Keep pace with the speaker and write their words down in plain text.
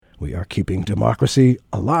We are keeping democracy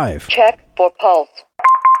alive. Check for pulse.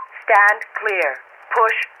 Stand clear.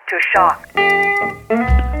 Push to shock.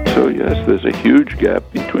 So yes, there's a huge gap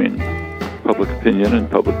between public opinion and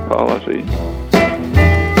public policy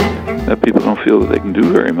that people don't feel that they can do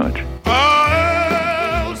very much.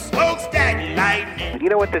 You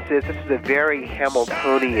know what this is? This is a very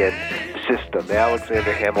Hamiltonian system.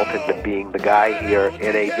 Alexander Hamilton being the guy here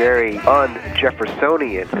in a very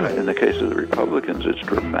un-Jeffersonian. In the case of the Republicans, it's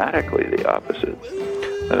dramatically the opposite.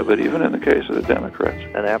 But even in the case of the Democrats.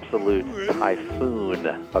 An absolute typhoon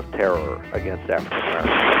of terror against African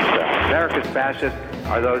Americans. America's fascists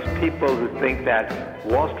are those people who think that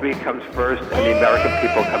Wall Street comes first and the American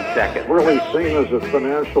people come second. Really seen as a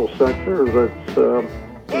financial sector that's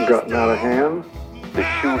gotten out of hand. The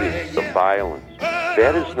shootings, the violence,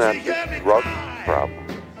 that is not the drug problem.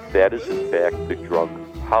 That is, in fact, the drug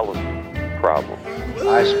policy problem.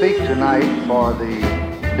 I speak tonight for the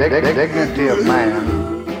dignity of man.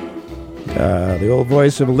 The old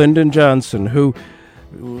voice of Lyndon Johnson, who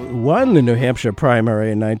won the New Hampshire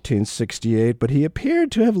primary in 1968, but he appeared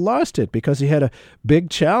to have lost it because he had a big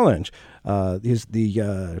challenge.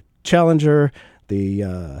 The challenger,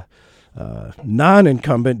 the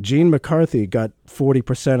non-incumbent, Gene McCarthy, got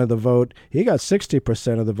 40% of the vote. He got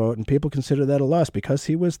 60% of the vote, and people consider that a loss because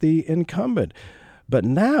he was the incumbent. But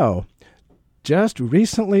now, just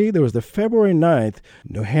recently, there was the February 9th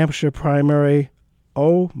New Hampshire primary.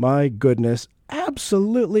 Oh, my goodness.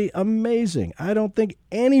 Absolutely amazing. I don't think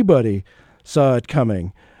anybody saw it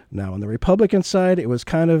coming. Now, on the Republican side, it was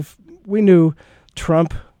we knew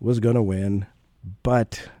Trump was going to win.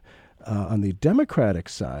 But on the Democratic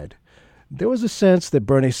side, there was a sense that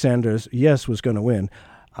Bernie Sanders, yes, was going to win.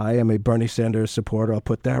 I am a Bernie Sanders supporter. I'll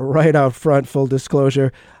put that right out front, full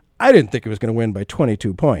disclosure. I didn't think he was going to win by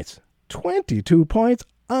 22 points. 22 points?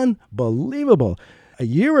 Unbelievable. A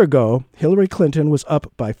year ago, Hillary Clinton was up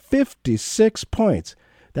by 56 points.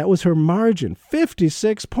 That was her margin,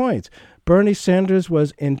 56 points. Bernie Sanders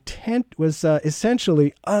was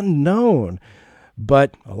essentially unknown.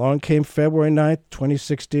 But along came February 9th,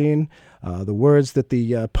 2016. The words that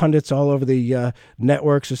the pundits all over the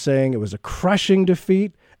networks are saying, it was a crushing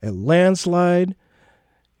defeat, a landslide.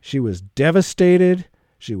 She was devastated.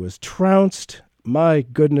 She was trounced. My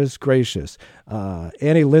goodness gracious.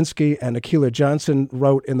 Annie Linsky and Akila Johnson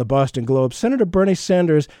wrote in the Boston Globe, Senator Bernie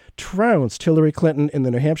Sanders trounced Hillary Clinton in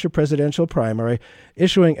the New Hampshire presidential primary,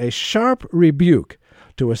 issuing a sharp rebuke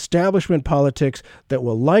to establishment politics that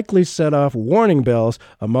will likely set off warning bells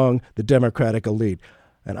among the Democratic elite.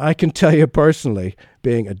 And I can tell you personally,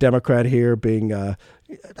 being a Democrat here,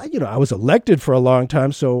 I was elected for a long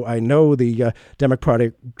time, so I know the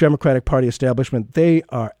Democratic Party establishment. They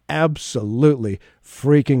are absolutely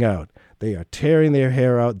freaking out. They are tearing their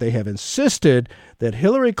hair out. They have insisted that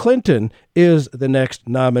Hillary Clinton is the next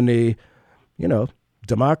nominee.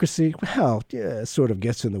 Democracy, it sort of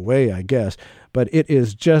gets in the way, I guess. But it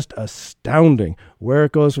is just astounding where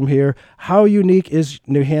it goes from here. How unique is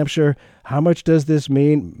New Hampshire? How much does this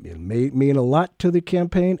mean? It may mean a lot to the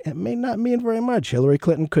campaign. It may not mean very much. Hillary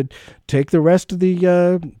Clinton could take the rest of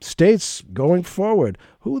the states going forward.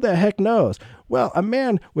 Who the heck knows? Well, a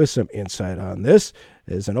man with some insight on this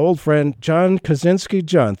is an old friend, John Kaczynski.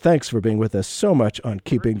 John, thanks for being with us so much on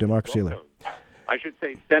Keeping Democracy Alive. I should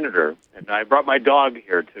say senator, and I brought my dog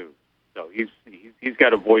here, too. So he's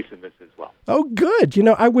got a voice in this as well. Oh, good.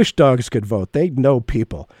 I wish dogs could vote. They know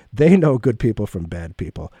people. They know good people from bad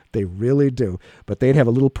people. They really do. But they'd have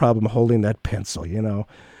a little problem holding that pencil,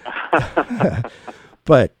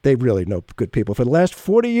 But they really know good people. For the last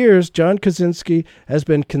 40 years, John Kaczynski has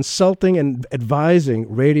been consulting and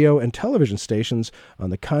advising radio and television stations on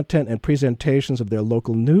the content and presentations of their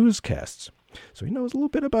local newscasts. So he knows a little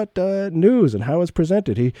bit about news and how it's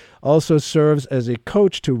presented. He also serves as a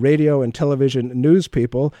coach to radio and television news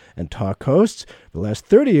people and talk hosts. For the last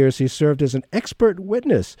 30 years, he served as an expert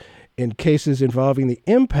witness in cases involving the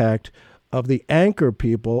impact of the anchor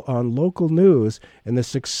people on local news and the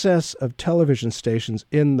success of television stations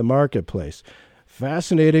in the marketplace.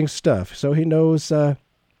 Fascinating stuff. So he knows a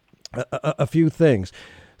few things.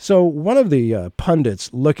 So one of the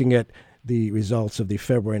pundits looking at the results of the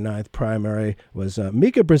February 9th primary was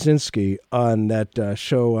Mika Brzezinski on that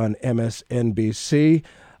show on MSNBC,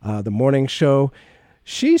 the morning show.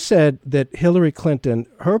 She said that Hillary Clinton,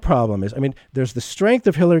 her problem is, there's the strength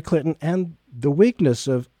of Hillary Clinton and the weakness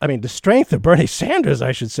of, the strength of Bernie Sanders,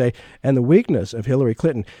 I should say, and the weakness of Hillary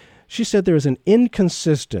Clinton. She said there is an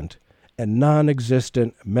inconsistent and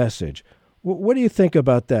non-existent message. What do you think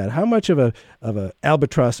about that? How much of a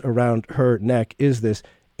albatross around her neck is this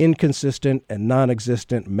inconsistent and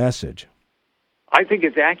non-existent message? I think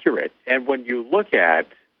it's accurate. And when you look at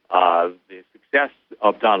the success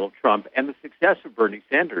of Donald Trump and the success of Bernie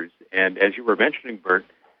Sanders, and as you were mentioning, Bert,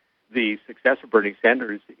 the success of Bernie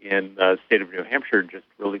Sanders in the state of New Hampshire just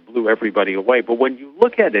really blew everybody away. But when you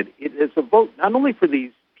look at it, it is a vote not only for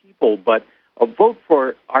these people, but a vote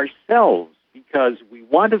for ourselves, because we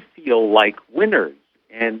want to feel like winners.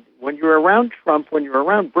 And when you're around Trump, when you're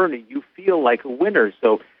around Bernie, you feel like a winner.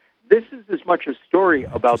 So this is as much a story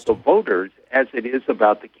about the voters as it is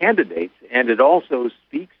about the candidates, and it also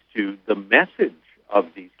speaks to the message of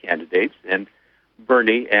these candidates. And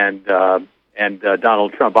Bernie and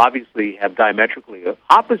Donald Trump obviously have diametrically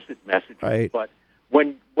opposite messages, right. But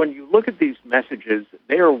when you look at these messages,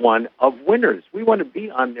 they are one of winners. We want to be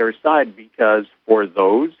on their side because for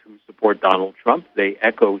those who support Donald Trump, they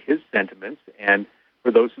echo his sentiments, and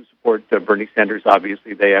for those who support Bernie Sanders,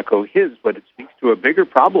 obviously they echo his, but it speaks to a bigger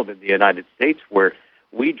problem in the United States where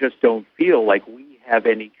we just don't feel like we have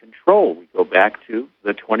any control. We go back to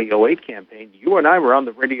the 2008 campaign. You and I were on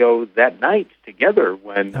the radio that night together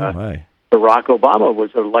when Barack Obama was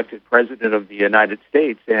elected president of the United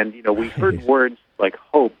States, and we heard words like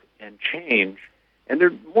hope and change, and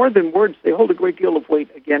they're more than words. They hold a great deal of weight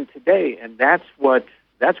again today, and that's what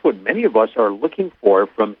many of us are looking for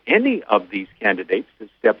from any of these candidates, to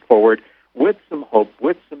step forward with some hope,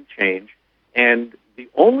 with some change. And the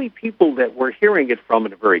only people that we're hearing it from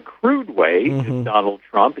in a very crude way is Donald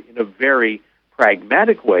Trump. In a very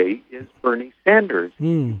pragmatic way is Bernie Sanders.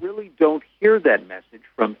 You really don't hear that message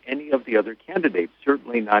from any of the other candidates,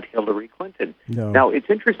 certainly not Hillary Clinton. No. Now, it's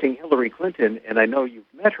interesting, Hillary Clinton, and I know you've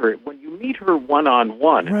met her, when you meet her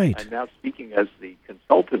one-on-one, right. I'm now speaking as the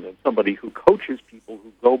consultant and somebody who coaches people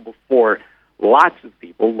who go before lots of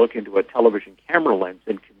people, look into a television camera lens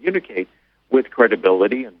and communicate with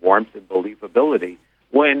credibility and warmth and believability.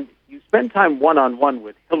 When you spend time one-on-one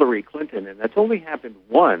with Hillary Clinton, and that's only happened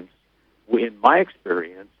once, in my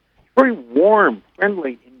experience, very warm,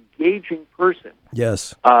 friendly, engaging person.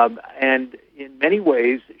 Yes. And in many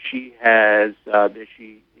ways, she has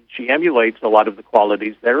she emulates a lot of the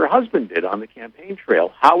qualities that her husband did on the campaign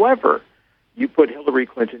trail. However, you put Hillary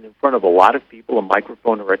Clinton in front of a lot of people, a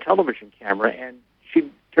microphone or a television camera, and she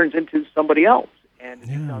turns into somebody else. And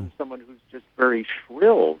she becomes someone who's just very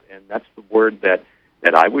shrill, and that's the word that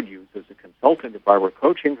I would use as a consultant if I were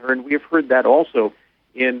coaching her. And we have heard that also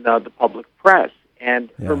in the public press.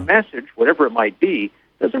 And her message, whatever it might be,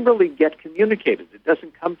 doesn't really get communicated. It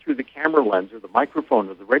doesn't come through the camera lens or the microphone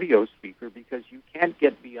or the radio speaker because you can't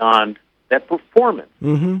get beyond that performance.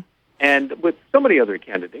 Mm-hmm. And with so many other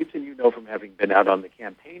candidates, and from having been out on the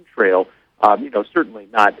campaign trail, certainly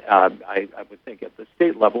not, I would think, at the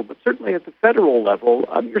state level, but certainly at the federal level,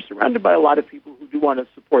 you're surrounded by a lot of people who do want to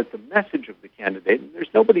support the message of the candidate, and there's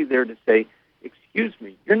nobody there to say, excuse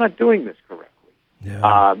me, you're not doing this correctly.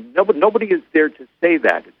 Yeah. Nobody is there to say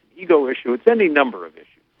that. It's an ego issue. It's any number of issues.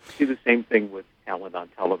 You see the same thing with talent on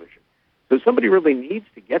television. So somebody really needs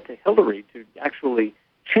to get to Hillary to actually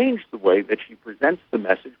change the way that she presents the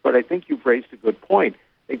message, but I think you've raised a good point.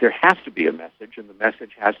 I think there has to be a message, and the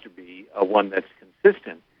message has to be one that's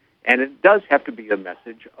consistent. And it does have to be a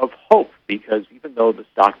message of hope, because even though the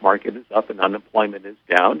stock market is up and unemployment is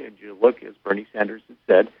down, and you look, as Bernie Sanders has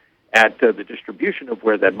said, at the distribution of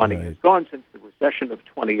where that money has gone since the recession of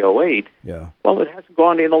 2008, well, it hasn't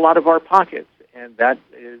gone in a lot of our pockets. And that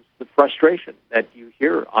is the frustration that you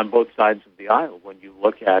hear on both sides of the aisle when you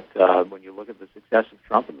look at the success of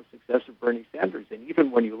Trump and the success of Bernie Sanders, and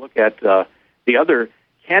even when you look at the other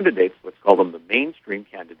candidates, let's call them the mainstream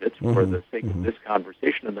candidates, for the sake of this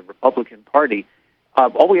conversation in the Republican Party.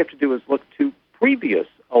 All we have to do is look to previous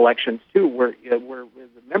elections too, where the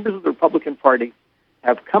members of the Republican Party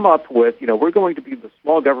have come up with, we're going to be the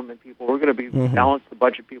small government people, we're going to be the balance the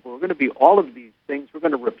budget people, we're going to be all of these things, we're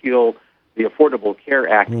going to repeal the Affordable Care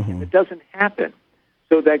Act, and it doesn't happen.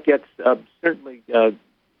 So that gets certainly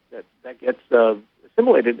that gets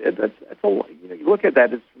assimilated. That's a you look at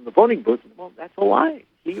that as from the voting booth. Well, that's a lie.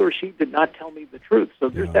 He or she did not tell me the truth. So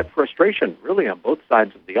there's that frustration really on both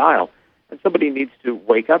sides of the aisle, and somebody needs to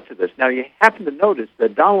wake up to this. Now you happen to notice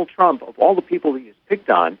that Donald Trump, of all the people he has picked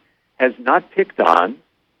on, has not picked on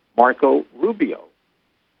Marco Rubio.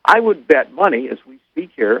 I would bet money, as we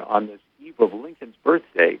speak here on this eve of Lincoln's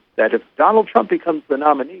birthday, that if Donald Trump becomes the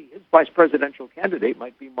nominee, his vice presidential candidate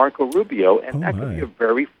might be Marco Rubio, and that could be a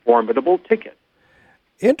very formidable ticket.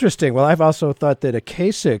 Interesting. Well, I've also thought that a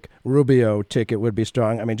Kasich-Rubio ticket would be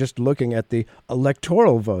strong. I mean, just looking at the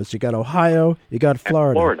electoral votes, you got Ohio, you got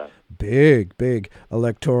Florida. Big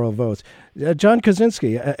electoral votes. John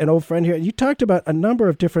Kaczynski, an old friend here, you talked about a number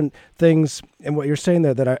of different things in what you're saying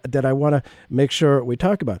there that I want to make sure we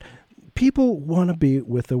talk about. people want to be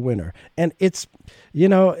with the winner. And it's,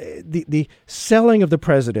 the Selling of the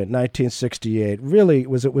President, 1968, really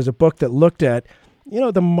was a book that looked at,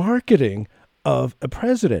 the marketing of a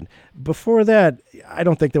president. Before that, I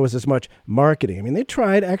don't think there was as much marketing. I mean, they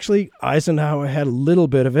tried. Actually, Eisenhower had a little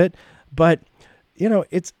bit of it, but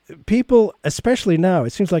it's people, especially now,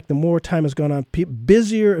 it seems like the more time has gone on,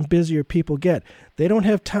 busier and busier people get. They don't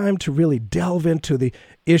have time to really delve into the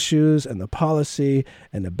issues and the policy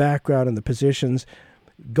and the background and the positions.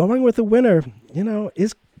 Going with the winner,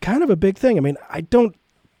 is kind of a big thing. I mean, I don't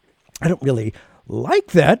really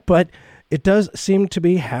like that, but it does seem to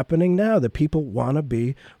be happening now that people want to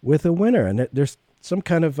be with a winner, and there's some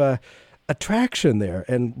kind of attraction there.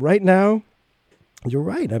 And right now, you're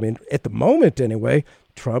right. I mean, at the moment anyway,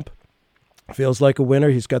 Trump feels like a winner.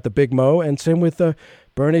 He's got the big mo, and same with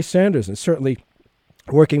Bernie Sanders, and certainly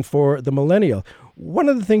working for the millennial. One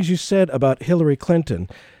of the things you said about Hillary Clinton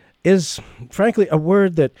is, frankly, a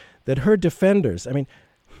word that her defenders, I mean,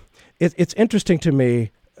 it's interesting to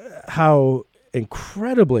me how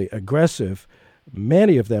incredibly aggressive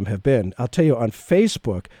many of them have been. I'll tell you, on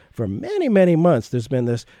Facebook, for many, many months, there's been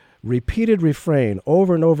this repeated refrain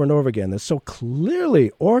over and over and over again that's so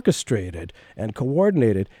clearly orchestrated and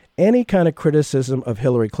coordinated. Any kind of criticism of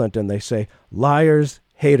Hillary Clinton, they say, liars,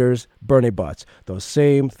 haters, Bernie bots. Those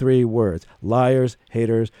same three words, liars,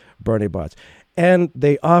 haters, Bernie bots. And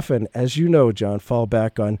they often, as you know, John, fall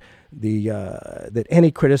back on the that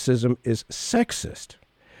any criticism is sexist.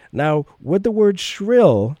 Now, would the word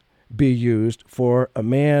shrill be used for a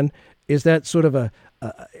man? Is that sort of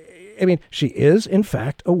I mean, she is, in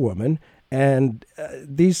fact, a woman, and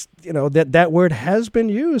that word has been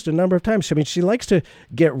used a number of times. I mean, she likes to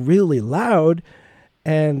get really loud,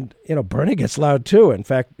 and, Bernie gets loud, too. In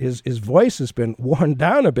fact, his voice has been worn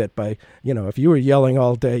down a bit by, if you were yelling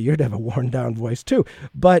all day, you'd have a worn-down voice, too.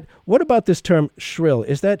 But what about this term shrill?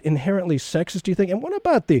 Is that inherently sexist, do you think? And what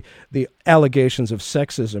about the allegations of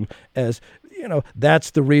sexism as,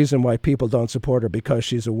 that's the reason why people don't support her, because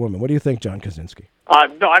she's a woman? What do you think, John Kaczynski?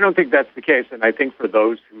 No, I don't think that's the case. And I think for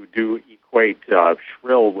those who do equate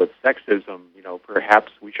shrill with sexism,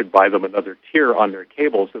 perhaps we should buy them another tier on their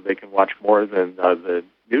cable so they can watch more than the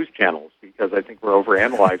news channels, because I think we're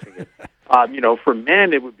overanalyzing it. For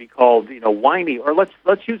men, it would be called, whiny, or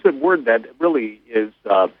let's use a word that really is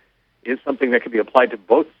something that can be applied to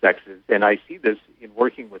both sexes. And I see this in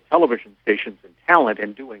working with television stations and talent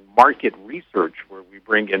and doing market research, where we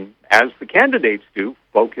bring in, as the candidates do,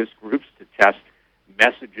 focus groups to test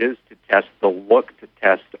messages, to test the look, to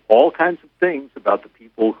test all kinds of things about the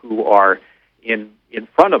people who are in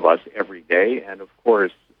front of us every day. And, of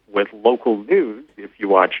course, with local news, if you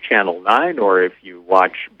watch Channel 9 or if you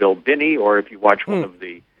watch Bill Binney or if you watch one of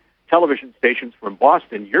the television stations from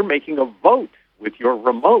Boston, you're making a vote with your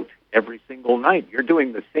remote every single night. You're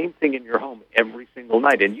doing the same thing in your home every single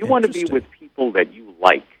night. And you want to be with people that you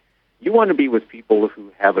like. You want to be with people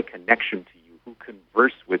who have a connection to you, who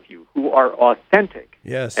converse with you, who are authentic.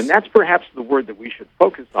 Yes. And that's perhaps the word that we should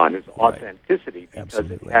focus on, is authenticity,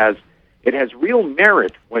 because it has real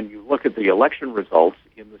merit when you look at the election results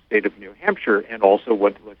in the state of New Hampshire and also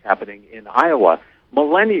what's happening in Iowa.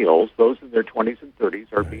 Millennials, those in their 20s and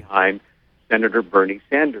 30s, are behind Senator Bernie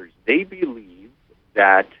Sanders. They believe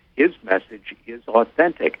that his message is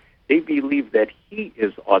authentic. They believe that he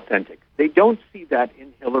is authentic. They don't see that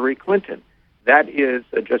in Hillary Clinton. That is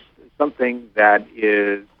just something that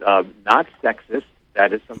is not sexist.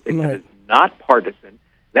 That is something that is not partisan.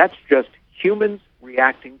 That's just humans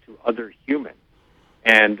reacting to other humans.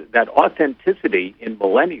 And that authenticity in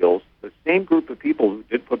millennials, the same group of people who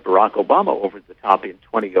did put Barack Obama over the top in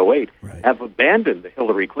 2008, have abandoned the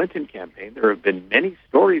Hillary Clinton campaign. There have been many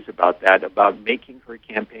stories about that, about making her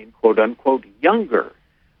campaign, quote-unquote, younger.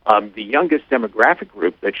 The youngest demographic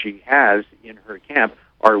group that she has in her camp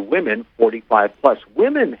are women 45-plus.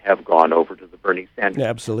 Women have gone over to the Bernie Sanders,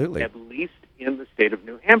 absolutely, at least in the state of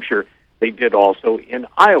New Hampshire. They did also in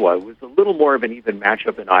Iowa. It was a little more of an even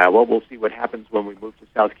matchup in Iowa. We'll see what happens when we move to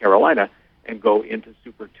South Carolina and go into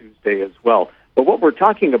Super Tuesday as well. But what we're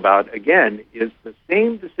talking about, again, is the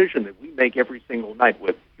same decision that we make every single night,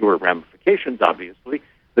 with fewer ramifications, obviously,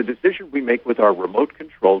 the decision we make with our remote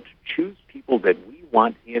control to choose people that we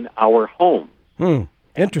want in our homes.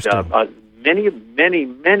 Interesting. And,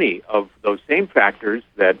 many of those same factors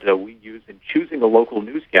that we use in choosing a local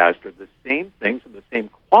newscast are the same things and the same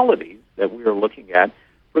qualities that we are looking at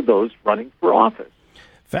for those running for office.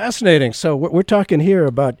 Fascinating. So we're talking here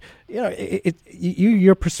about,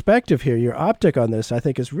 your perspective here, your optic on this, I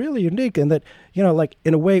think, is really unique, in that, like,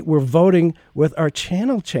 in a way, we're voting with our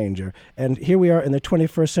channel changer. And here we are in the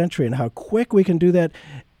 21st century, and how quick we can do that.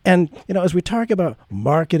 And, as we talk about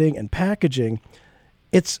marketing and packaging,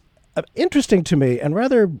 it's interesting to me and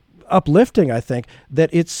rather uplifting, I think, that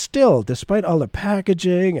it's still, despite all the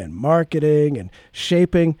packaging and marketing and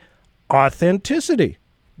shaping, authenticity.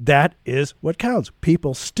 That is what counts.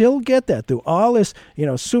 People still get that through all this,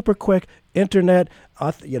 super quick internet,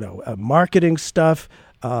 marketing stuff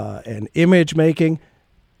and image making.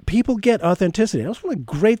 People get authenticity. That's one of the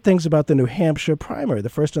great things about the New Hampshire primary, the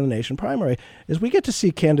first in the nation primary, is we get to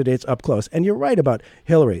see candidates up close. And you're right about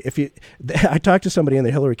Hillary. I talked to somebody in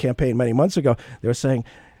the Hillary campaign many months ago. They were saying,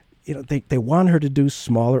 they want her to do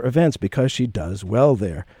smaller events because she does well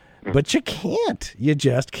there. But you can't. You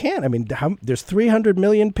just can't. I mean, there's 300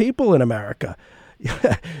 million people in America.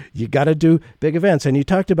 You got to do big events. And you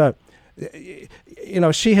talked about,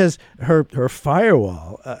 she has her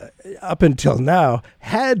firewall up until now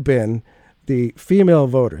had been the female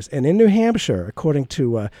voters. And in New Hampshire, according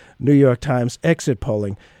to New York Times exit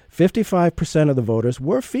polling, 55% of the voters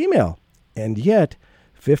were female. And yet,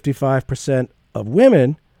 55% of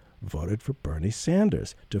women voted for Bernie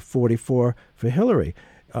Sanders to 44% for Hillary.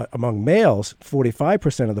 Among males,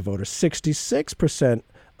 45% of the voters, 66%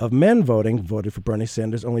 of men voted for Bernie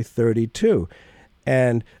Sanders, only 32%.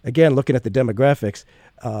 And again, looking at the demographics,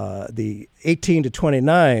 the 18 to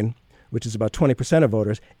 29, which is about 20% of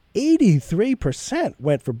voters, 83%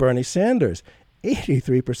 went for Bernie Sanders,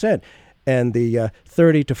 83%. And the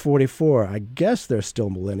 30 to 44, I guess they're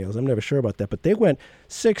still millennials. I'm never sure about that, but they went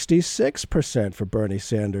 66% for Bernie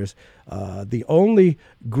Sanders. The only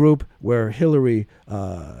group where Hillary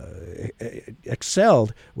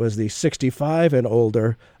excelled was the 65 and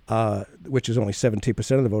older, which is only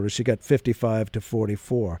 17% of the voters. She got 55 to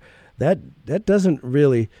 44. That doesn't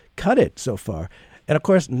really cut it so far. And of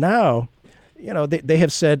course, now, they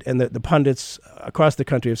have said, and the pundits across the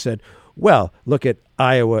country have said, well, look at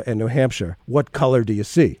Iowa and New Hampshire. What color do you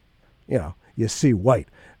see? You see white.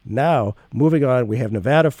 Now, moving on, we have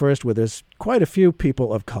Nevada first, where there's quite a few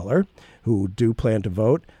people of color who do plan to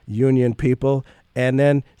vote, union people, and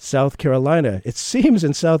then South Carolina. It seems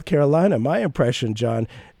in South Carolina, my impression, John,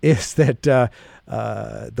 is that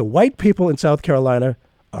the white people in South Carolina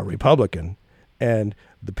are Republican, and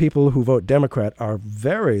the people who vote Democrat are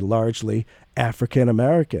very largely African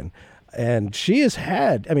American. And she has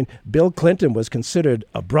had, Bill Clinton was considered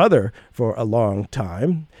a brother for a long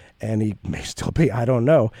time, and he may still be, I don't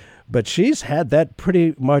know. But she's had that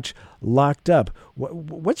pretty much locked up.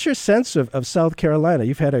 What's your sense of South Carolina?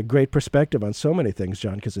 You've had a great perspective on so many things,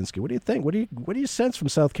 John Kaczynski. What do you think? What do you sense from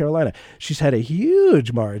South Carolina? She's had a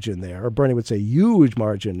huge margin there, or Bernie would say huge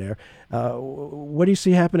margin there. What do you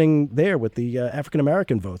see happening there with the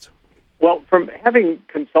African-American votes? Well, from having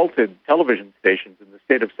consulted television stations in the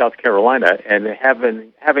state of South Carolina and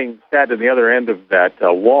having sat at the other end of that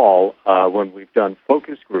wall when we've done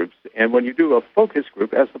focus groups, and when you do a focus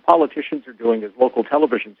group, as the politicians are doing, as local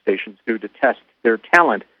television stations do, to test their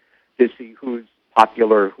talent, to see who's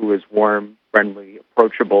popular, who is warm, friendly,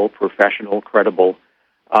 approachable, professional, credible,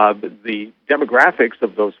 the demographics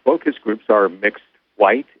of those focus groups are mixed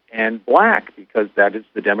white and black, because that is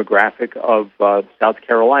the demographic of South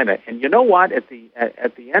Carolina. And you know what? At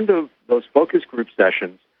the end of those focus group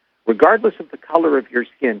sessions, regardless of the color of your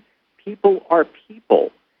skin, people are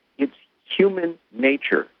people. It's human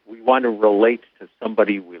nature. We want to relate to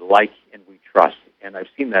somebody we like and we trust. And I've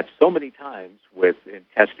seen that so many times in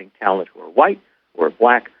testing talent who are white, who are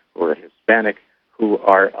black, who are Hispanic, who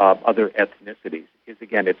are other ethnicities.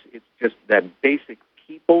 Again, it's just that basic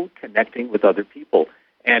people connecting with other people.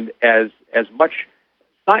 And as much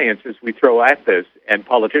science as we throw at this, and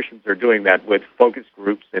politicians are doing that with focus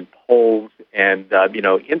groups and polls and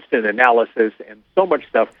instant analysis and so much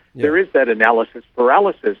stuff, there is that analysis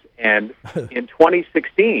paralysis. And in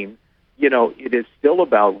 2016, it is still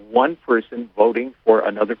about one person voting for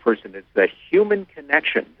another person. It's that human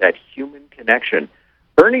connection,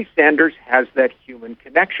 Bernie Sanders has that human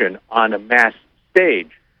connection on a mass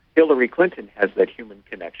stage. Hillary Clinton has that human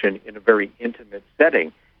connection in a very intimate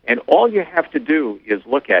setting. And all you have to do is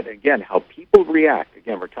look at, again, how people react.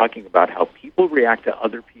 Again, we're talking about how people react to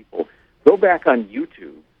other people. Go back on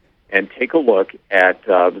YouTube and take a look at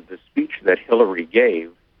the speech that Hillary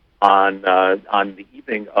gave on the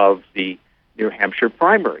evening of the New Hampshire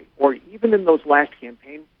primary, or even in those last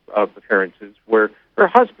campaign appearances where her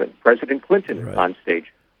husband, President Clinton, is on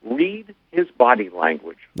stage. Read his body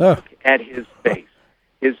language. Look at his face.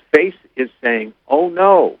 His face is saying, oh,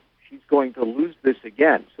 no, she's going to lose this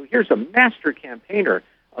again. So here's a master campaigner,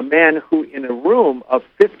 a man who in a room of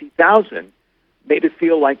 50,000 made it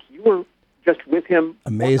feel like you were just with him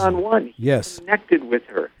one-on-one. He connected with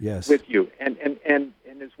her, with you. And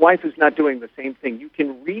and his wife is not doing the same thing. You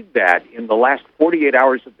can read that in the last 48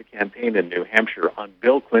 hours of the campaign in New Hampshire on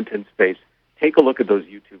Bill Clinton's face. Take a look at those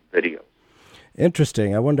YouTube videos.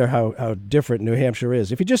 Interesting. I wonder how different New Hampshire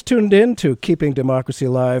is. If you just tuned in to Keeping Democracy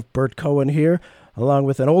Alive, Bert Cohen here, along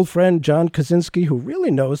with an old friend, John Kaczynski, who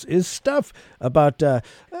really knows his stuff about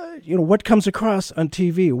what comes across on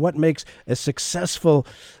TV, what makes a successful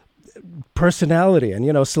personality.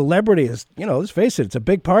 And, celebrity is, let's face it, it's a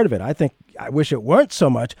big part of it. I wish it weren't so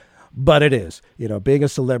much, but it is. Being a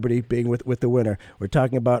celebrity, being with the winner. We're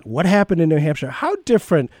talking about what happened in New Hampshire. How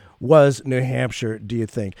different was New Hampshire, do you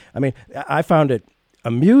think? I mean, I found it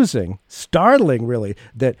amusing, startling, really,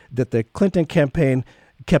 that the Clinton campaign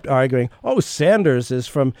kept arguing, Sanders is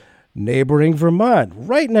from neighboring Vermont.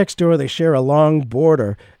 Right next door, they share a long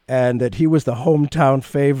border, and that he was the hometown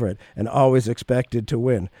favorite and always expected to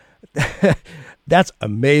win. That's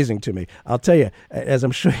amazing to me. I'll tell you, as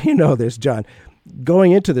I'm sure you know this, John,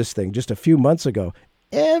 going into this thing just a few months ago,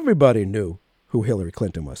 everybody knew who Hillary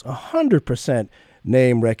Clinton was. 100%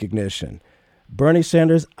 name recognition. Bernie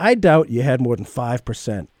Sanders, I doubt you had more than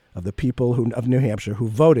 5% of the people of New Hampshire who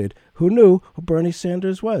voted who knew who Bernie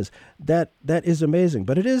Sanders was. That is amazing.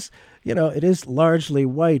 But it is largely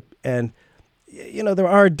white, and there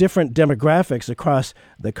are different demographics across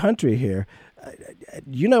the country here.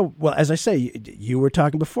 Well, as I say, you were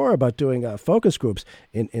talking before about doing focus groups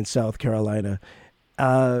in South Carolina.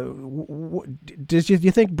 Do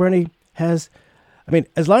you think Bernie has? I mean,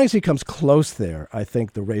 as long as he comes close there, I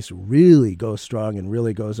think the race really goes strong and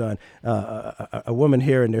really goes on. A woman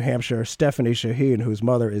here in New Hampshire, Stephanie Shaheen, whose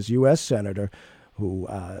mother is U.S. Senator, who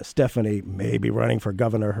Stephanie may be running for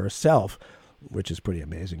governor herself, which is pretty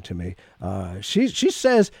amazing to me. She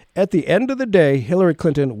says at the end of the day, Hillary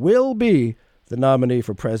Clinton will be the nominee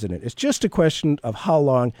for president. It's just a question of how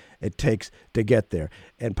long it takes to get there.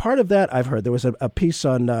 And part of that, I've heard, there was a piece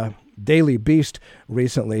on Daily Beast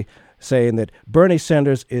recently saying that Bernie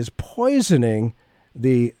Sanders is poisoning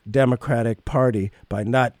the Democratic Party by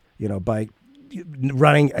not, by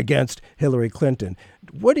running against Hillary Clinton.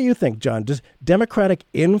 What do you think, John? Does Democratic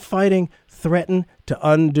infighting threaten to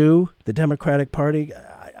undo the Democratic Party?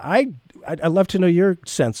 I'd love to know your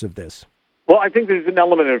sense of this. Well, I think there's an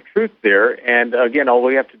element of truth there. And again, all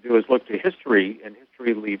we have to do is look to history, and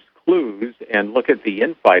history leaves clues, and look at the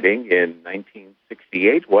infighting in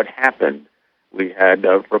 1968. What happened? We had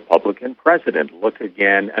a Republican president. Look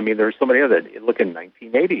again. I mean, there are so many other. Look in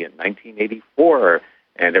 1980 and 1984,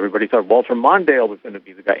 and everybody thought Walter Mondale was going to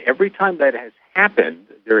be the guy. Every time that has happened,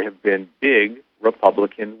 there have been big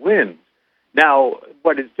Republican wins. Now,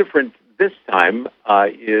 what is different this time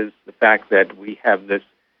is the fact that we have this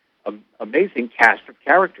amazing cast of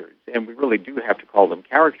characters, and we really do have to call them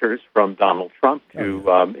characters, from Donald Trump to,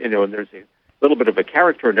 and there's a little bit of a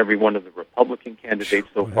character in every one of the Republican candidates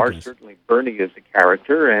so far. Certainly Bernie is a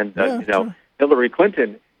character, and, Hillary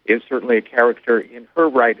Clinton is certainly a character in her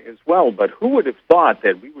right as well. But who would have thought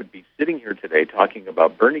that we would be sitting here today talking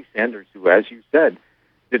about Bernie Sanders, who, as you said,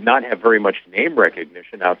 did not have very much name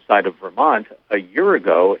recognition outside of Vermont a year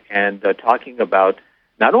ago, and talking about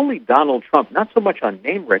not only Donald Trump, not so much on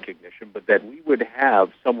name recognition, but that we would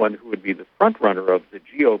have someone who would be the front runner of the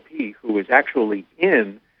GOP, who is actually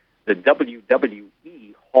in the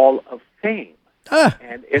WWE Hall of Fame.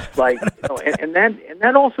 And it's like, and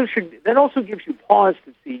that also gives you pause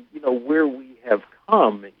to see, where we have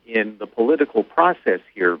come in the political process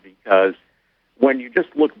here, because when you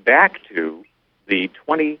just look back to the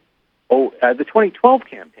 2012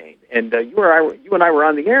 campaign, and you and I were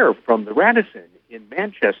on the air from the Radisson in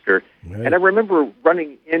Manchester, right. And I remember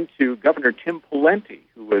running into Governor Tim Pawlenty,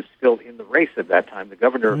 who was still in the race at that time, the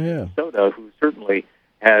governor of Minnesota, who certainly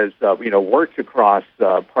has worked across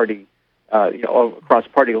party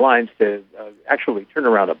lines to actually turn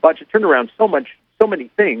around a budget, turn around so many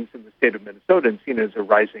things in the state of Minnesota, and seen as a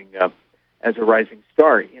rising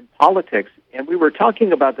star in politics. And we were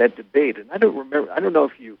talking about that debate, and I don't know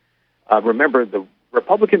if you remember the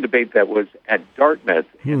Republican debate that was at Dartmouth,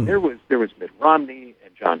 and there was Mitt Romney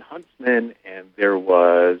and John Huntsman, and there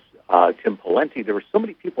was Tim Pawlenty. There were so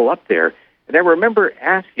many people up there, and I remember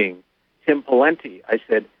asking Tim Pawlenty, I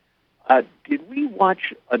said, did we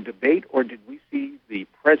watch a debate, or did we see the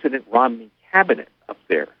President Romney cabinet up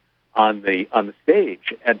there on the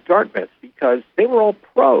stage at Dartmouth? Because they were all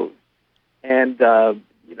pros, and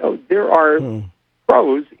there are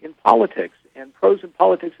pros in politics, and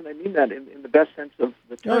I mean that in the best sense of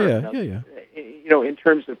the term. In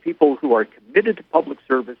terms of people who are committed to public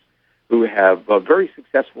service, who have very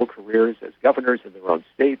successful careers as governors in their own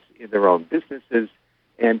states, in their own businesses,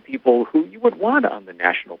 and people who you would want on the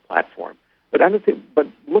national platform. But I don't think. But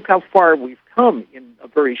look how far we've come in a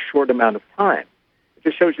very short amount of time. It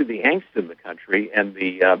just shows you the angst in the country and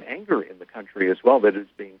the anger in the country as well that is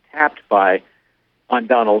being tapped by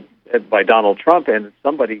Donald Trump, and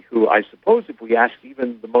somebody who I suppose if we asked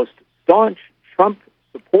even the most staunch Trump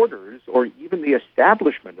supporters or even the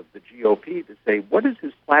establishment of the GOP to say what is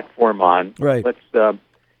his platform on, right?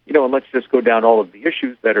 And let's just go down all of the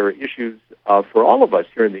issues that are issues for all of us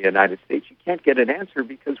here in the United States. You can't get an answer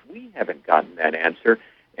because we haven't gotten that answer.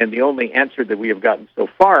 And the only answer that we have gotten so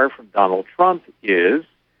far from Donald Trump is,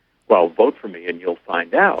 well, vote for me and you'll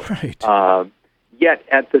find out. Right. Yet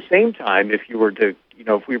at the same time, if we were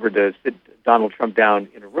to sit Donald Trump down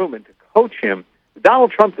in a room and to coach him, the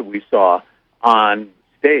Donald Trump that we saw on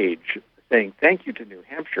stage saying thank you to New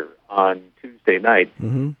Hampshire on Tuesday night,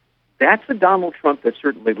 that's a Donald Trump that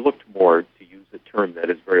certainly looked more, to use a term that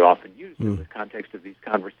is very often used in the context of these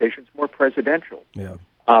conversations, more presidential,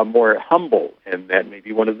 more humble, and that may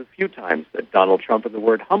be one of the few times that Donald Trump and the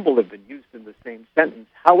word humble have been used in the same sentence.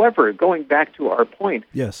 However, going back to our point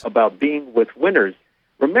about being with winners,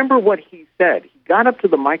 remember what he said. He got up to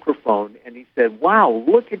the microphone and he said, wow,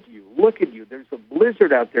 look at you. There's a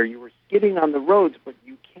blizzard out there. You were skidding on the roads, but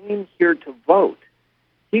you came here to vote.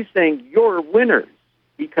 He's saying you're winners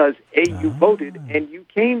because, A, you voted and you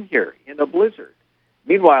came here in a blizzard.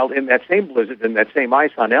 Meanwhile, in that same blizzard, in that same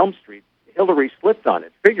ice on Elm Street, Hillary slipped on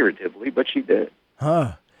it, figuratively, but she did.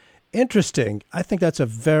 Interesting. I think that's a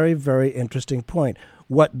very, very interesting point.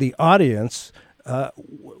 What the audience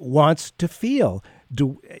wants to feel.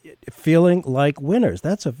 Feeling like winners.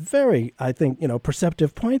 That's a very, I think,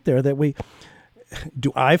 perceptive point there that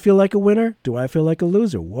do I feel like a winner? Do I feel like a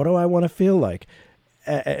loser? What do I want to feel like?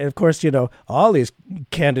 And of course, all these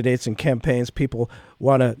candidates and campaigns, people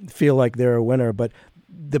want to feel like they're a winner, but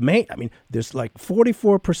there's like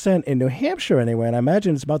 44% in New Hampshire anyway, and I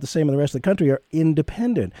imagine it's about the same in the rest of the country, are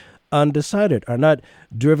independent, undecided, are not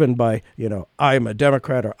driven by, I'm a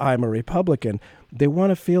Democrat or I'm a Republican. They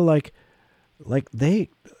want to feel like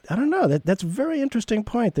I don't know, that's a very interesting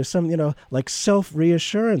point. There's some, like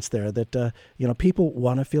self-reassurance there that, people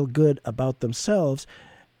want to feel good about themselves.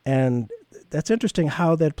 And that's interesting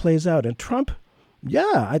how that plays out. And Trump,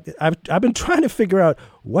 I've been trying to figure out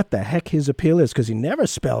what the heck his appeal is because he never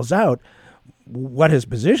spells out what his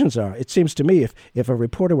positions are. It seems to me if a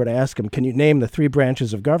reporter were to ask him, can you name the 3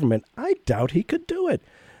 branches of government? I doubt he could do it.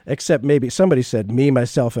 Except maybe somebody said me,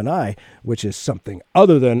 myself, and I, which is something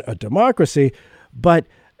other than a democracy. But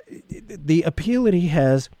the appeal that he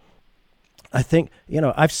has, I think,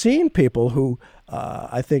 I've seen people who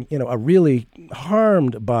I think, are really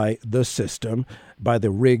harmed by the system, by the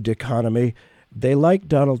rigged economy. They like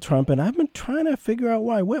Donald Trump, and I've been trying to figure out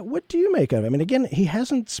why. What do you make of it? Again, he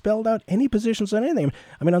hasn't spelled out any positions on anything.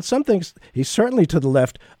 On some things, he's certainly to the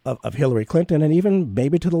left of Hillary Clinton and even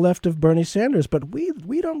maybe to the left of Bernie Sanders, but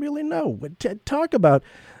we don't really know. Talk about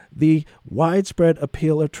the widespread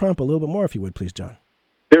appeal of Trump a little bit more, if you would, please, John.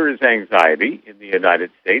 There is anxiety in the United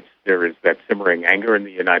States. There is that simmering anger in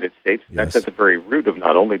the United States. That's at the very root of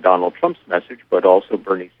not only Donald Trump's message, but also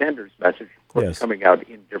Bernie Sanders' message, of course, coming out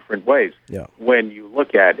in different ways. When you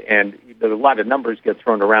look at, and a lot of numbers get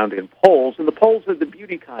thrown around in polls, and the polls are the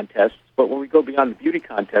beauty contests, but when we go beyond the beauty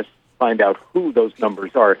contests, find out who those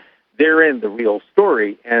numbers are, therein the real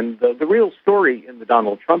story. And the real story in the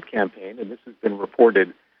Donald Trump campaign, and this has been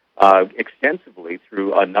reported extensively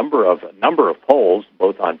through a number of polls,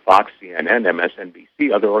 both on Fox, CNN,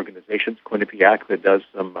 MSNBC, other organizations, Quinnipiac, that does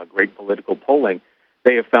some great political polling.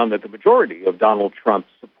 They have found that the majority of Donald Trump's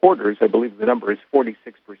supporters, I believe the number is 46%,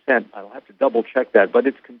 I'll have to double-check that, but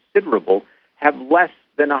it's considerable, have less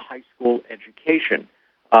than a high school education.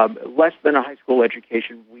 Less than a high school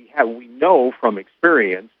education, we know from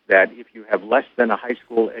experience that if you have less than a high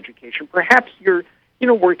school education, perhaps you're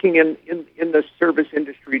working in the service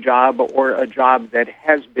industry job or a job that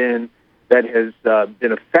has been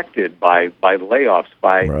affected by layoffs,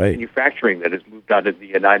 by manufacturing that has moved out of the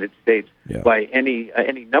United States, by any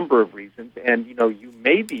number of reasons, and you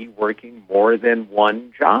may be working more than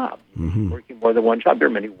one job. Working more than one job. There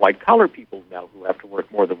are many white collar people now who have to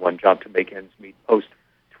work more than one job to make ends meet post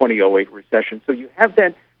 2008 recession. So you have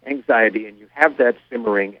that anxiety and you have that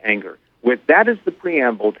simmering anger. With that as the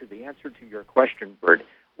preamble to the answer to your question, Bert,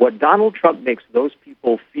 what Donald Trump makes those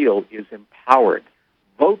people feel is empowered.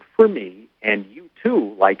 Vote for me, and you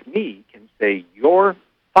too, like me, can say you're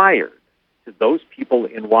fired to those people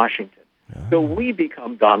in Washington. So we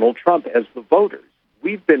become Donald Trump as the voters.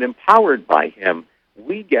 We've been empowered by him.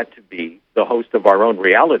 We get to be the host of our own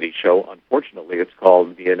reality show. Unfortunately, it's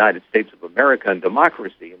called the United States of America and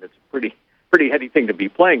Democracy, and it's a pretty heady thing to be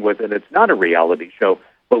playing with, and it's not a reality show.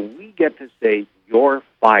 but we get to say, you're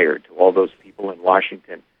fired to all those people in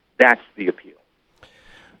Washington. That's the appeal.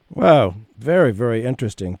 Wow, very, very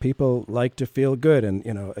interesting. People like to feel good, and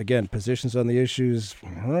again, positions on the issues.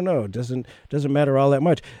 I don't know, doesn't matter all that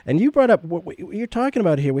much. And you brought up what you're talking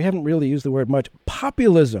about here. We haven't really used the word much.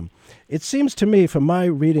 Populism. It seems to me, from my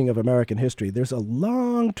reading of American history, there's a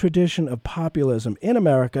long tradition of populism in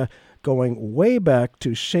America, going way back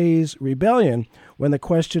to Shays' Rebellion, when the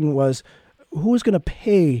question was, who's going to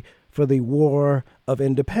pay for the War of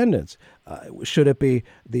Independence? Should it be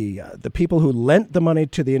the people who lent the money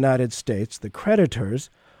to the United States, the creditors,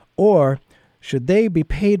 or should they be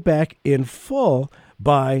paid back in full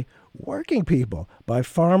by working people, by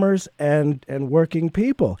farmers and working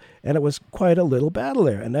people? And it was quite a little battle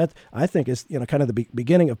there. And that, I think, is kind of the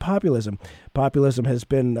beginning of populism. Populism has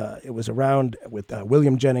been, it was around with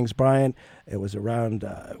William Jennings Bryan. It was around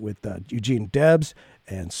with Eugene Debs,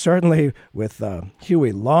 and certainly with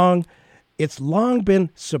Huey Long. It's long been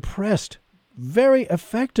suppressed, very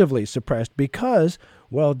effectively suppressed, because,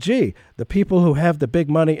 well, gee, the people who have the big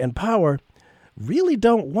money and power really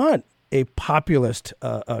don't want a populist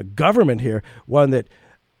government here, one that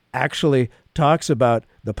actually talks about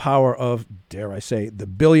the power of, dare I say, the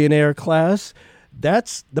billionaire class.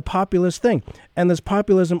 That's the populist thing. And there's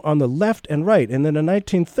populism on the left and right. And in the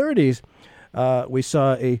 1930s, we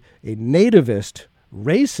saw a nativist,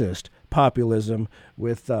 racist populism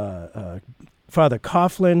with Father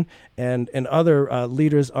Coughlin and other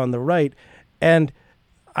leaders on the right. And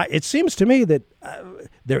it seems to me that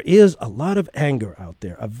there is a lot of anger out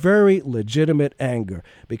there, a very legitimate anger,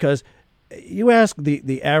 because you ask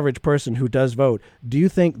the average person who does vote, do you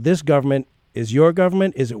think this government is your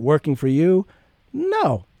government? Is it working for you?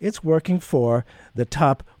 No, it's working for the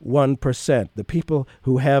top 1%, the people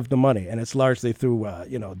who have the money, and it's largely through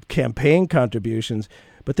campaign contributions.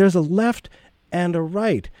 But there's a left and a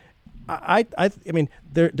right. I mean,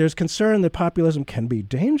 there's concern that populism can be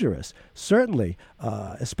dangerous, certainly,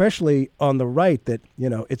 especially on the right, that,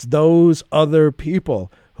 it's those other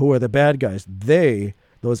people who are the bad guys.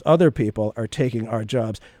 Those other people are taking our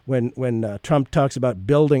jobs. When Trump talks about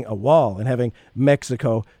building a wall and having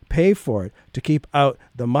Mexico pay for it to keep out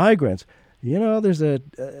the migrants, there's a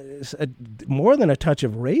more than a touch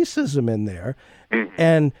of racism in there.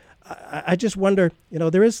 And I just wonder,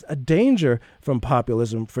 there is a danger from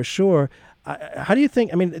populism for sure. How do you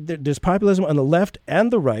think? I mean, there's populism on the left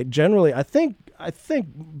and the right. Generally, I think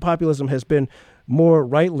populism has been more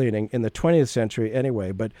right-leaning in the 20th century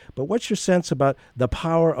anyway. But what's your sense about the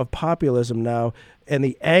power of populism now and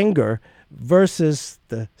the anger versus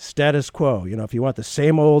the status quo? If you want the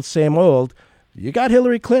same old, you got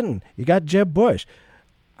Hillary Clinton, you got Jeb Bush.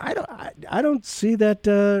 I don't see that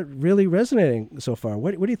really resonating so far.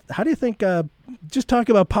 How do you think? Just talk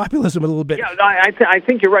about populism a little bit. Yeah, I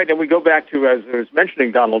think you're right, and we go back to, as I was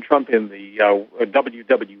mentioning, Donald Trump in the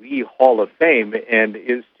WWE Hall of Fame, and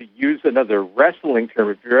is, to use another wrestling term,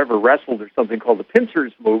 if you're ever wrestled, there's something called the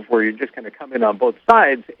pincers move, where you just kind of come in on both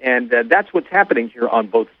sides, and that's what's happening here on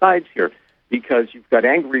both sides here, because you've got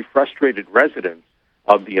angry, frustrated residents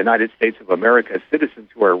of the United States of America, citizens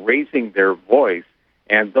who are raising their voice.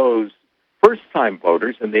 And those first-time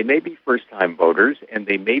voters, and they may be first-time voters, and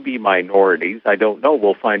they may be minorities, I don't know,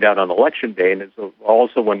 we'll find out on Election Day, and it's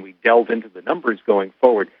also when we delve into the numbers going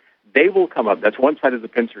forward, they will come up. That's one side of the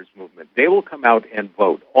pincers movement. They will come out and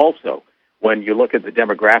vote. Also, when you look at the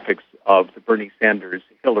demographics of the Bernie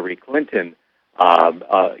Sanders-Hillary Clinton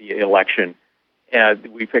election,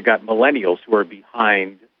 we've got millennials who are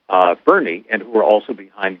behind Bernie and who are also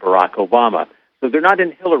behind Barack Obama. So they're not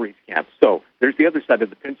in Hillary's camp. So there's the other side of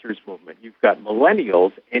the pincers movement. You've got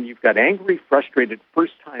millennials, and you've got angry, frustrated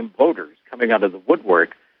first-time voters coming out of the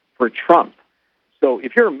woodwork for Trump. So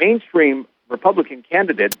if you're a mainstream Republican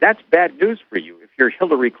candidate, that's bad news for you. If you're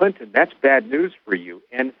Hillary Clinton, that's bad news for you.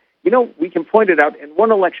 And, we can point it out, and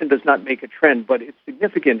one election does not make a trend, but it's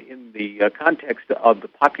significant in the context of the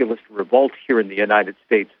populist revolt here in the United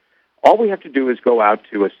States. All we have to do is go out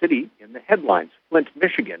to a city in the headlines, Flint,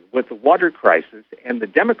 Michigan, with the water crisis, and the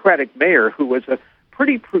Democratic mayor, who was a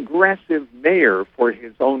pretty progressive mayor for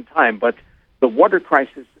his own time, but the water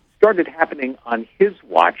crisis started happening on his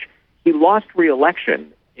watch. He lost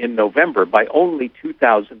re-election in November by only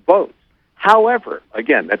 2,000 votes. However,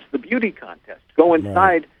 again, that's the beauty contest. Go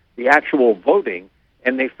inside the actual voting,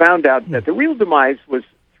 and they found out that the real demise was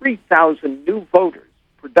 3,000 new voters,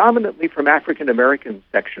 predominantly from African-American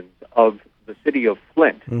sections of the city of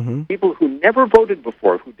Flint. Mm-hmm. People who never voted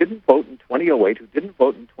before, who didn't vote in 2008, who didn't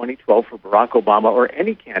vote in 2012 for Barack Obama or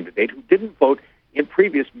any candidate, who didn't vote in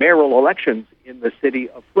previous mayoral elections in the city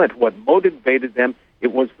of Flint. What motivated them,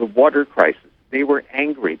 it was the water crisis. They were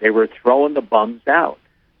angry. They were throwing the bums out.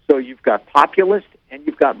 So you've got populists and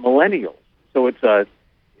you've got millennials. So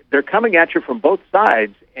they're coming at you from both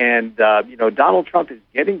sides, and Donald Trump is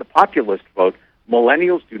getting the populist vote.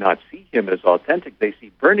 Millennials do not see him as authentic. They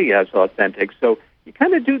see Bernie as authentic. So you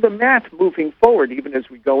kind of do the math moving forward, even as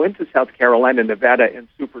we go into South Carolina, Nevada, and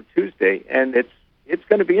Super Tuesday, and it's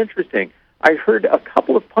going to be interesting. I heard a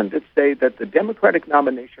couple of pundits say that the Democratic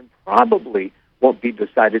nomination probably won't be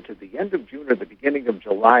decided to the end of June or the beginning of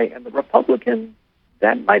July, and the Republican,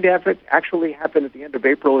 that might actually happen at the end of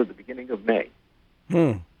April or the beginning of May.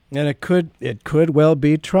 And it could well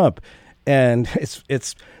be Trump. And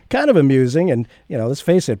it's kind of amusing. And, let's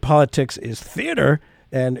face it, politics is theater,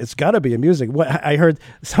 and it's got to be amusing. I heard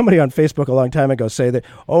somebody on Facebook a long time ago say that,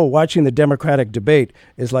 watching the Democratic debate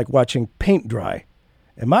is like watching paint dry.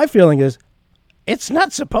 And my feeling is it's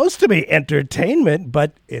not supposed to be entertainment,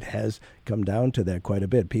 but it has come down to that quite a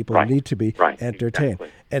bit. People need to be entertained. Exactly.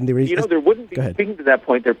 And the reason, there wouldn't be, speaking to that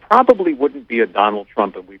point, there probably wouldn't be a Donald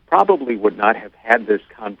Trump, and we probably would not have had this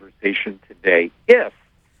conversation today if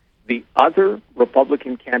the other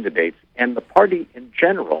Republican candidates and the party in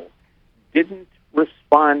general didn't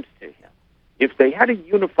respond to him. If they had a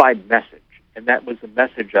unified message, and that was a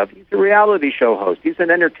message of, he's a reality show host, he's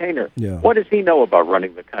an entertainer, what does he know about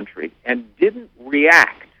running the country, and didn't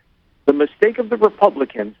react. The mistake of the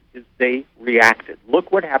Republicans is they reacted.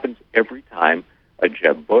 Look what happens every time a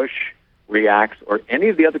Jeb Bush reacts, or any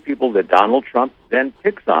of the other people that Donald Trump then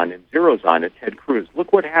picks on and zeroes on at Ted Cruz.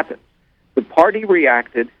 Look what happens. The party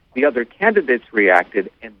reacted, the other candidates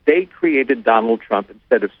reacted, and they created Donald Trump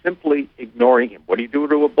instead of simply ignoring him. What do you do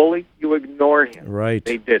to a bully? You ignore him. Right.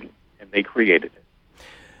 They didn't, and they created it.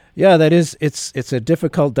 Yeah, that is, it's a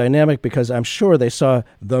difficult dynamic because I'm sure they saw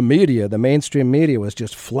the media, the mainstream media was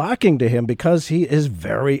just flocking to him because he is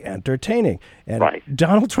very entertaining. And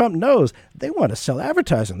Donald Trump knows they want to sell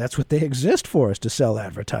advertising. That's what they exist for, is to sell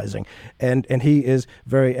advertising. And he is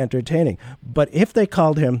very entertaining. But if they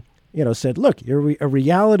called him, said, look, you're a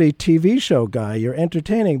reality TV show guy, you're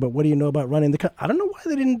entertaining, but what do you know about running the country? I don't know why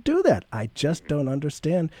they didn't do that. I just don't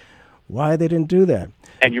understand why they didn't do that.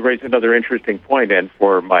 And you raise another interesting point, and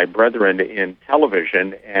for my brethren in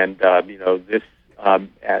television, and this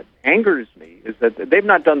angers me, is that they've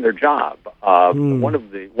not done their job. One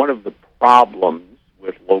of the problems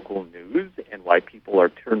with local news and why people are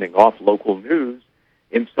turning off local news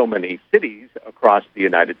in so many cities across the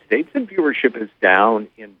United States, and viewership is down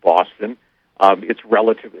in Boston. It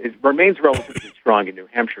remains relatively strong in New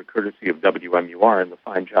Hampshire, courtesy of WMUR and the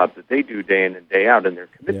fine job that they do day in and day out, and their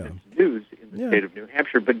commitment to news in the state of New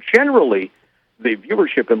Hampshire. But generally, the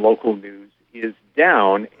viewership in local news is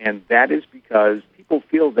down, and that is because people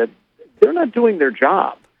feel that they're not doing their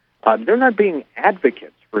job. They're not being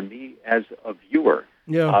advocates for me as a viewer.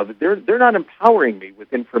 They're not empowering me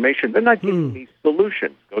with information. They're not giving me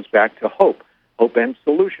solutions. Goes back to hope and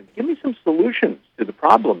solutions. Give me some solutions to the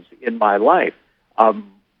problems in my life.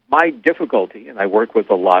 My difficulty, and I work with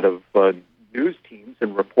a lot of news teams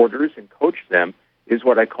and reporters and coach them, is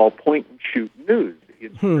what I call point-and-shoot news.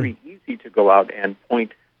 It's very easy to go out and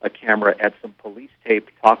point a camera at some police tape,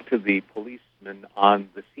 talk to the policeman on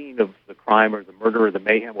the scene of the crime or the murder or the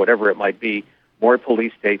mayhem, whatever it might be. More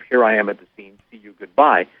police tape, here I am at the scene, see you,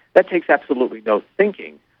 goodbye. That takes absolutely no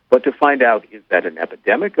thinking. But to find out, is that an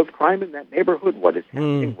epidemic of crime in that neighborhood? What is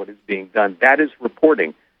happening? What is being done? That is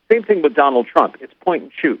reporting. Same thing with Donald Trump. It's point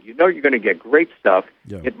and shoot. You know you're going to get great stuff.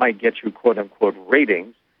 It might get you, quote unquote,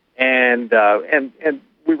 ratings, and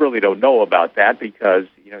we really don't know about that because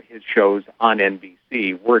his shows on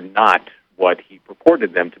NBC were not what he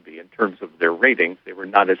purported them to be in terms of their ratings. They were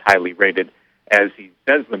not as highly rated as he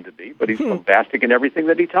says them to be. But he's bombastic in everything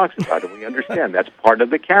that he talks about, and we understand that's part of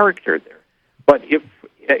the character there. But if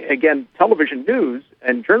again, television news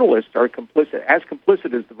and journalists are complicit as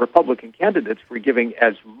the Republican candidates for giving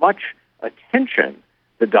as much attention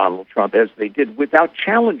to Donald Trump as they did without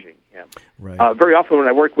challenging him. Very often when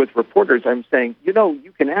I work with reporters, I'm saying, you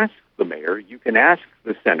can ask the mayor, you can ask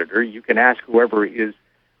the senator, you can ask whoever is,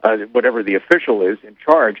 whatever the official is in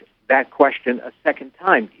charge, that question a second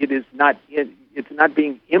time. It's not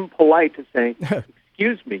being impolite to say,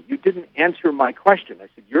 excuse me, you didn't answer my question. I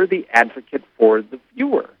said, you're the advocate for the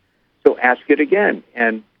viewer, so ask it again.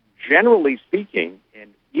 And generally speaking,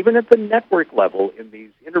 and even at the network level, in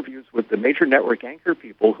these interviews with the major network anchor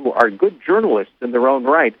people who are good journalists in their own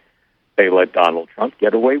right, they let Donald Trump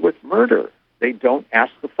get away with murder. They don't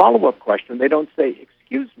ask the follow-up question. They don't say,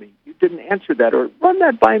 excuse me, you didn't answer that, or run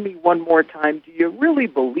that by me one more time. Do you really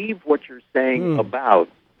believe what you're saying about?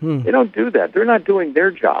 They don't do that. They're not doing their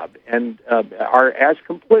job and are as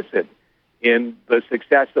complicit in the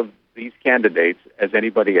success of these candidates as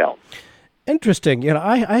anybody else. Interesting.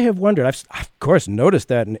 I have wondered. I've of course noticed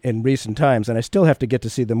that in recent times, and I still have to get to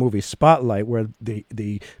see the movie Spotlight, where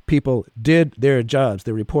the people did their jobs.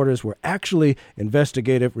 The reporters were actually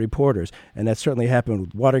investigative reporters, and that certainly happened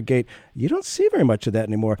with Watergate. You don't see very much of that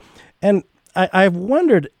anymore, and I've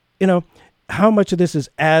wondered, how much of this is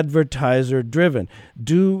advertiser driven?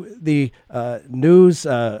 Do the news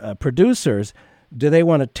producers, do they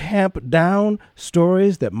want to tamp down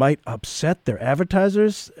stories that might upset their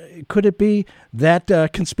advertisers? Could it be that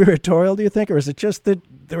conspiratorial, do you think? Or is it just that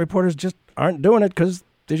the reporters just aren't doing it because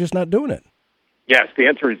they're just not doing it? Yes, the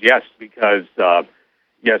answer is yes, because,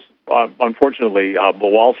 unfortunately,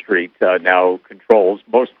 Wall Street now controls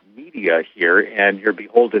most media here, and you're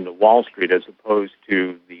beholden to Wall Street as opposed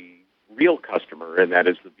to the real customer, and that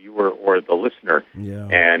is the viewer or the listener. Yeah.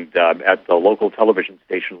 And at the local television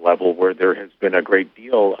station level, where there has been a great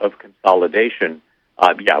deal of consolidation,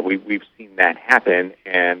 we've seen that happen.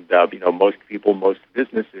 And most people, most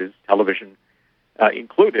businesses, television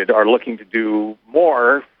included, are looking to do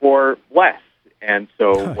more for less. And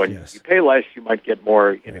so when you pay less, you might get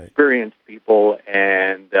more inexperienced people.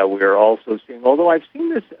 And we're also seeing, although I've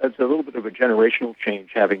seen this as a little bit of a generational change,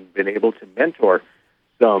 having been able to mentor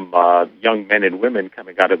some young men and women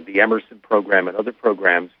coming out of the Emerson program and other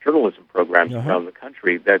programs, journalism programs around the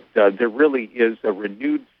country, that there really is a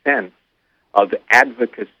renewed sense of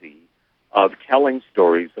advocacy, of telling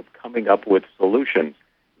stories, of coming up with solutions.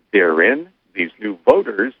 Therein, these new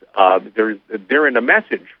voters, they're in a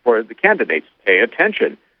message for the candidates. Pay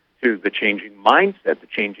attention to the changing mindset, the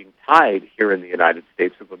changing tide here in the United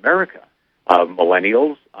States of America.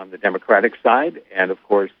 Millennials on the Democratic side, and of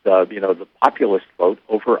course, the populist vote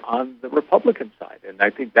over on the Republican side. And I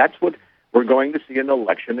think that's what we're going to see in the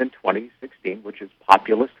election in 2016, which is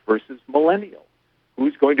populist versus millennial.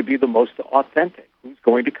 Who's going to be the most authentic? Who's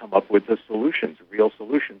going to come up with the solutions, real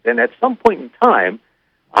solutions? And at some point in time,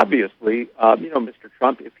 obviously, Mr.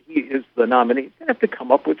 Trump, if he is the nominee, he's going to have to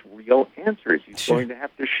come up with real answers. He's going to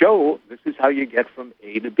have to show this is how you get from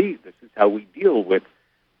A to B. This is how we deal with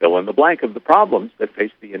fill in the blank of the problems that face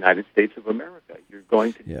the United States of America. You're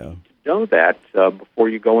going to need to know that before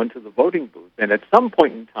you go into the voting booth. And at some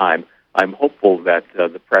point in time, I'm hopeful that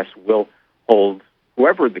the press will hold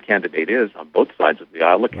whoever the candidate is on both sides of the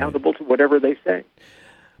aisle accountable to whatever they say.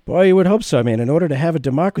 Boy, you would hope so. I mean, in order to have a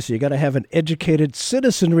democracy, you got to have an educated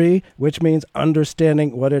citizenry, which means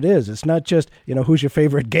understanding what it is. It's not just, who's your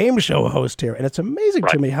favorite game show host here. And it's amazing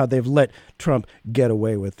to me how they've let Trump get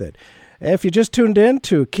away with it. If you just tuned in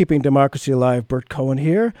to Keeping Democracy Alive, Bert Cohen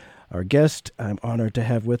here. Our guest, I'm honored to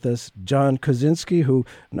have with us John Kozinski, who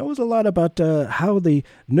knows a lot about how the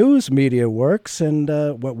news media works and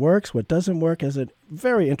what doesn't work, has a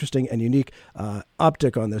very interesting and unique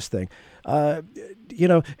optic on this thing. As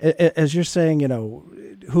you're saying,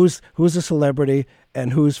 who's a celebrity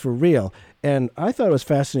and who's for real. And I thought it was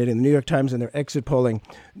fascinating. The New York Times in their exit polling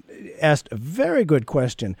asked a very good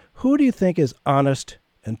question. Who do you think is honest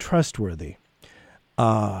and trustworthy?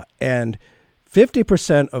 And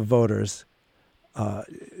 50% of voters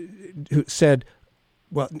who said,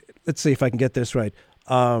 well, let's see if I can get this right.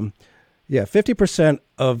 50%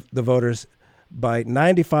 of the voters by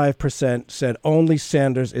 95% said only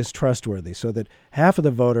Sanders is trustworthy. So that half of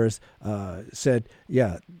the voters said,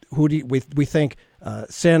 we think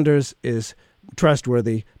Sanders is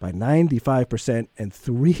trustworthy by 95% and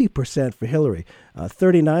 3% for Hillary.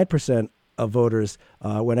 39% of voters,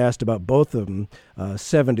 when asked about both of them,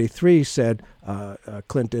 73 said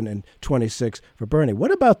Clinton and 26 for Bernie.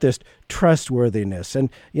 What about this trustworthiness? And,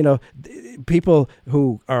 people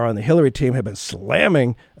who are on the Hillary team have been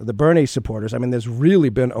slamming the Bernie supporters. I mean, there's really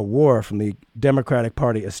been a war from the Democratic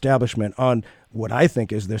Party establishment on what I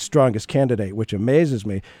think is their strongest candidate, which amazes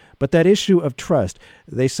me. But that issue of trust,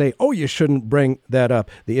 they say, you shouldn't bring that up,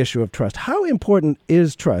 the issue of trust. How important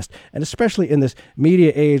is trust? And especially in this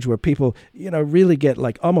media age where people, really get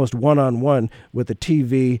like almost one-on-one with the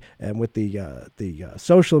TV and with the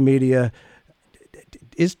social media.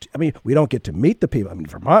 We don't get to meet the people.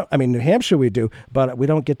 New Hampshire we do, but we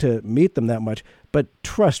don't get to meet them that much. But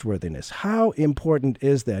trustworthiness, how important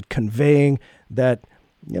is that? Conveying that,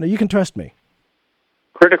 you can trust me.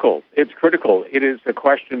 Critical. It's critical. It is a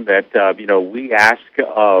question that, we ask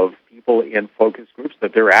of people in focus groups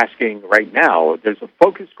that they're asking right now. There's a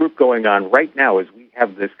focus group going on right now as we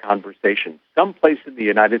have this conversation, someplace in the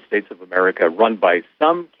United States of America, run by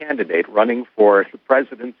some candidate running for the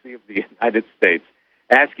presidency of the United States,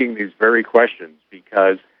 asking these very questions,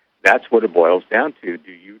 because that's what it boils down to.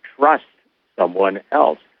 Do you trust someone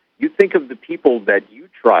else? You think of the people that you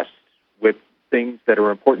trust with things that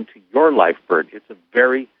are important to your life, Bert. It's a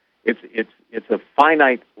very It's a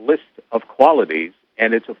finite list of qualities,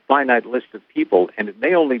 and it's a finite list of people, and it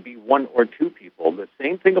may only be one or two people. The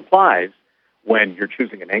same thing applies when you're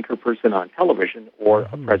choosing an anchor person on television or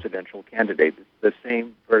a presidential candidate. It's the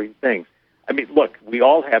same very things. I mean, look, we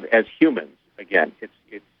all have, as humans, again,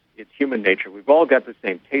 it's human nature. We've all got the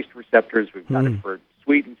same taste receptors. We've got it for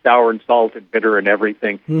sweet and sour and salt and bitter and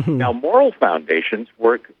everything. Now, moral foundations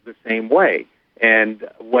work the same way. And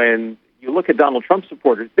when you look at Donald Trump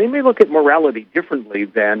supporters, they may look at morality differently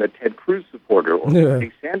than a Ted Cruz supporter or a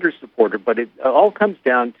Bernie Sanders supporter, but it all comes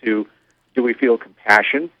down to, do we feel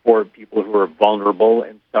compassion for people who are vulnerable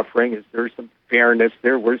and suffering? Is there some fairness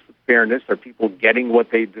there? Where's the fairness? Are people getting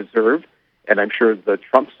what they deserve? And I'm sure the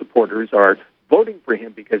Trump supporters are voting for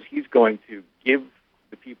him because he's going to give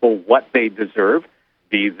the people what they deserve,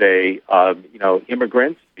 be they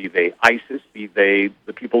immigrants, be they ISIS, be they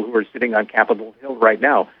the people who are sitting on Capitol Hill right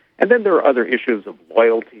now. And then there are other issues of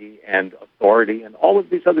loyalty and authority and all of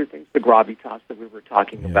these other things, the gravitas that we were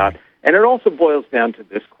talking about. And it also boils down to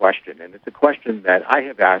this question, and it's a question that I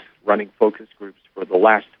have asked running focus groups for the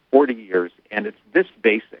last 40 years, and it's this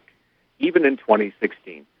basic, even in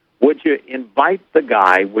 2016. Would you invite the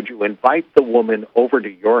guy, would you invite the woman over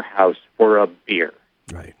to your house for a beer?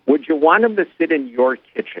 Right. Would you want him to sit in your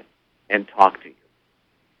kitchen and talk to you?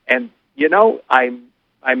 And,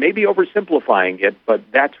 I may be oversimplifying it, but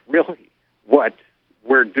that's really what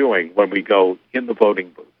we're doing when we go in the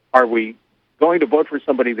voting booth. Are we going to vote for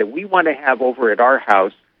somebody that we want to have over at our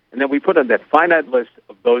house, and then we put on that finite list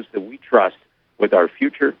of those that we trust with our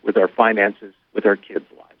future, with our finances, with our kids'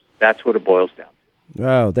 lives? That's what it boils down to.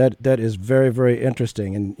 Wow, that is very, very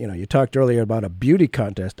interesting. And, you talked earlier about a beauty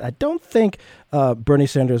contest. I don't think Bernie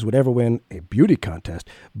Sanders would ever win a beauty contest,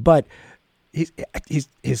 but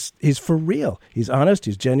he's for real. He's honest.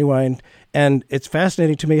 He's genuine. And it's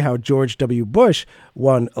fascinating to me how George W. Bush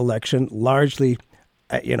won election largely.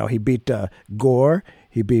 He beat Gore.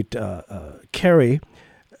 He beat Kerry.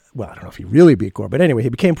 Well, I don't know if he really beat Gore, but anyway, he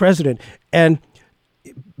became president. And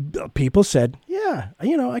people said, yeah,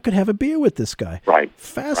 I could have a beer with this guy. Right.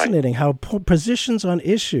 Fascinating how positions on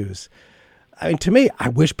issues. I mean, to me, I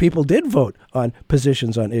wish people did vote on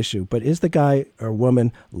positions on issue. But is the guy or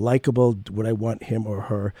woman likable? Would I want him or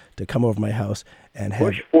her to come over my house and have...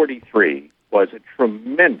 Bush 43 was a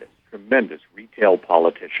tremendous retail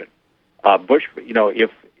politician.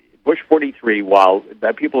 If Bush 43, while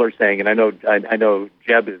that people are saying, and I know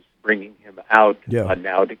Jeb is bringing him out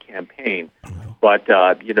now to campaign, but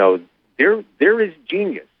there is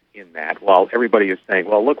genius in that. While everybody is saying,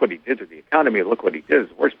 well, look what he did to the economy, look what he did, he's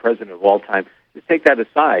the worst president of all time. Just take that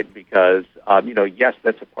aside because, yes,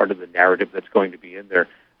 that's a part of the narrative that's going to be in there.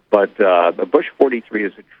 But Bush 43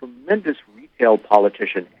 is a tremendous retail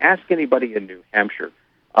politician. Ask anybody in New Hampshire.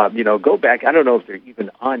 Go back. I don't know if they're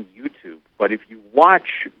even on YouTube, but if you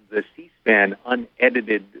watch the C-SPAN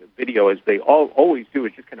unedited video, as they always do,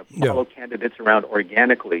 is just kind of follow candidates around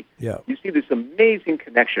organically. Yeah. You see this amazing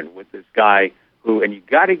connection with this guy who, and you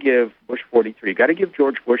got to give Bush 43, you got to give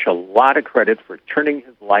George Bush a lot of credit for turning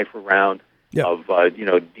his life around, of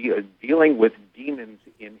dealing with demons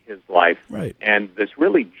in his life, right. And this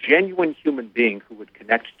really genuine human being who would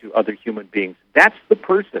connect to other human beings. That's the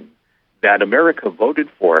person that America voted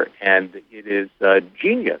for, and it is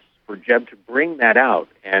genius for Jeb to bring that out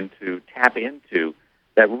and to tap into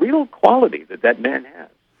that real quality that man has.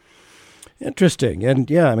 Interesting.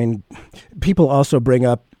 And, people also bring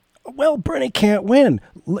up, well, Bernie can't win.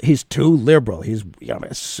 He's too liberal. He's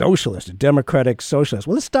a socialist, a democratic socialist.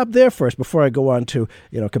 Well, let's stop there first before I go on to,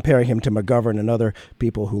 comparing him to McGovern and other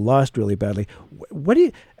people who lost really badly. What do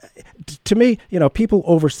you... To me, people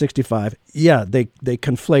over 65, they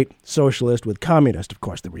conflate socialist with communist. Of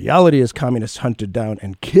course, the reality is communists hunted down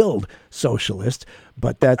and killed socialists,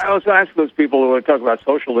 but that's... I also ask those people who talk about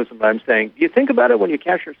socialism, I'm saying, do you think about it when you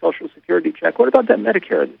cash your Social Security check? What about that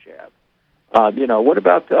Medicare that you have? What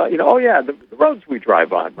about, the roads we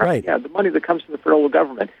drive on, right? Yeah, the money that comes from the federal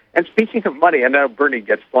government. And speaking of money, I know Bernie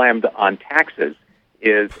gets slammed on taxes,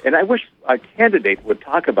 and I wish a candidate would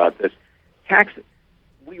talk about this, taxes.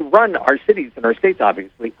 We run our cities and our states,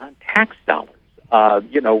 obviously, on tax dollars.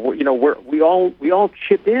 We all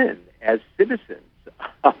chip in as citizens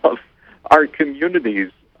of our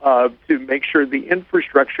communities to make sure the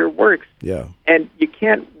infrastructure works. Yeah. And you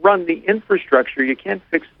can't run the infrastructure, you can't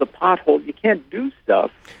fix the pothole, you can't do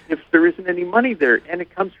stuff if there isn't any money there, and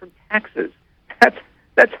it comes from taxes.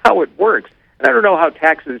 That's how it works. And I don't know how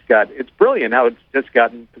taxes it's brilliant how it's just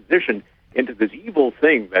gotten positioned. into this evil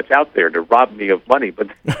thing that's out there to rob me of money. But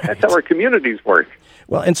that's how our communities work.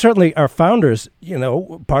 Well, and certainly our founders,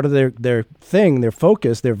 part of their thing, their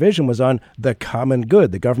focus, their vision was on the common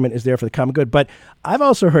good. The government is there for the common good. But I've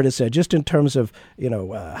also heard it said, just in terms of,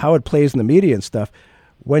 how it plays in the media and stuff,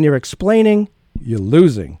 when you're explaining, you're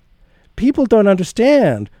losing. People don't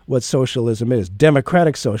understand what socialism is,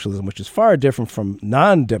 democratic socialism, which is far different from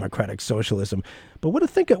non-democratic socialism. But what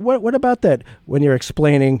about that? When you're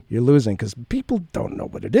explaining, you're losing, because people don't know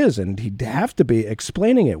what it is, and he'd have to be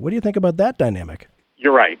explaining it. What do you think about that dynamic?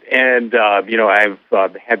 You're right. And,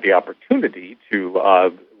 I've had the opportunity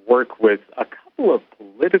to work with a couple of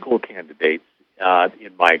political candidates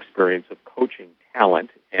in my experience of coaching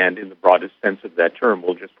talent. And in the broadest sense of that term,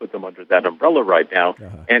 we'll just put them under that umbrella right now.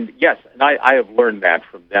 Uh-huh. And yes, and I have learned that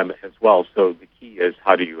from them as well. So the key is,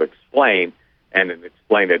 how do you explain, and then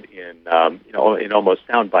explain it in in almost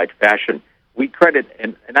soundbite fashion. We credit,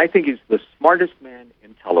 and I think he's the smartest man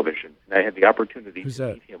in television. And I had the opportunity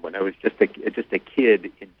to meet him when I was just a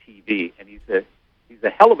kid in TV, and he's a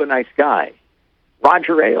hell of a nice guy.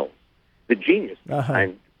 Roger Ailes, the genius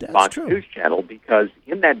behind Fox News Channel, because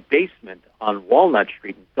in that basement on Walnut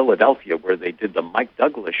Street in Philadelphia, where they did the Mike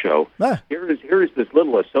Douglas show, here is this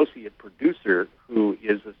little associate producer who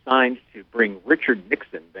is assigned to bring Richard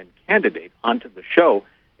Nixon, then candidate, onto the show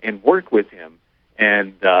and work with him.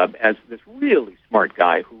 And as this really smart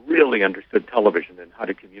guy who really understood television and how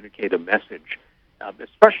to communicate a message,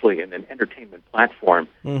 especially in an entertainment platform,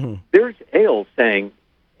 there's Ailes saying,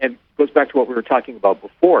 and it goes back to what we were talking about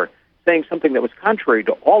before, saying something that was contrary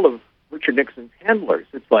to all of Richard Nixon's handlers.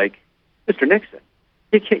 It's like, Mr. Nixon,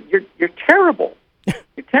 you're terrible.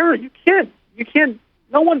 You're terrible. You can't.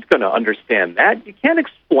 No one's going to understand that. You can't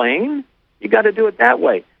explain. You got to do it that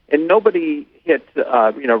way. And nobody hit,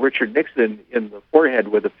 Richard Nixon in the forehead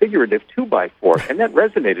with a figurative 2x4, and that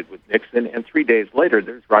resonated with Nixon. And 3 days later,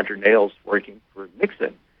 there's Roger Ailes working for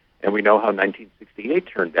Nixon, and we know how 1968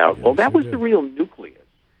 turned out. Well, that was the real nucleus.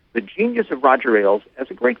 The genius of Roger Ailes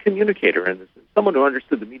as a great communicator and as someone who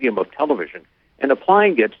understood the medium of television, and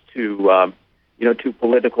applying it to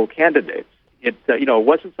political candidates. It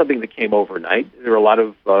wasn't something that came overnight. There were a lot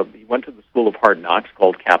of he went to the school of hard knocks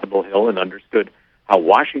called Capitol Hill and understood how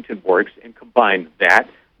Washington works, and combined that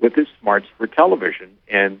with his smarts for television.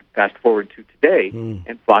 And fast forward to today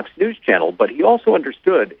and Fox News Channel. But he also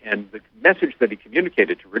understood, and the message that he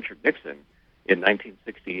communicated to Richard Nixon in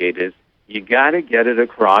 1968 is, you got to get it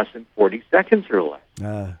across in 40 seconds or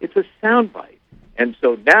less. It's a soundbite. And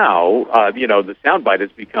so now, the soundbite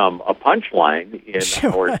has become a punchline in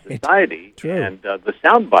our society. True. And the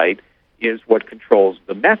soundbite is what controls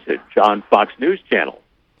the message on Fox News Channel.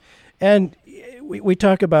 And we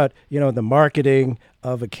talk about, the marketing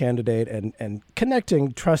of a candidate and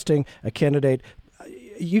connecting, trusting a candidate.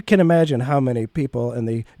 You can imagine how many people in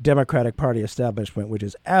the Democratic Party establishment, which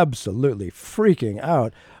is absolutely freaking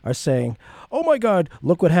out, are saying, oh, my God,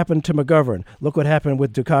 look what happened to McGovern. Look what happened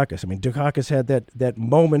with Dukakis. I mean, Dukakis had that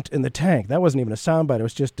moment in the tank. That wasn't even a soundbite. It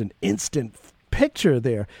was just an instant picture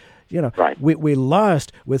there. Right. We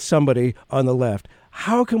lost with somebody on the left.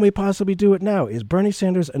 How can we possibly do it now? Is Bernie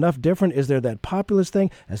Sanders enough different? Is there that populist thing?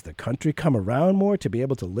 Has the country come around more to be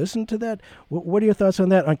able to listen to that? What are your thoughts on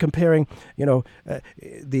that, on comparing,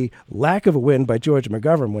 the lack of a win by George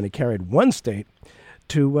McGovern when he carried one state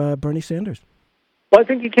to Bernie Sanders? Well, I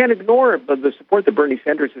think you can't ignore the support that Bernie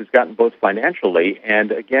Sanders has gotten both financially,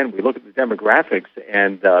 and again, we look at the demographics,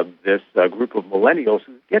 and this group of millennials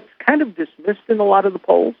who gets kind of dismissed in a lot of the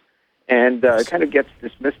polls, and kind of gets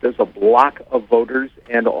dismissed as a block of voters.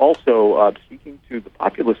 And also, speaking to the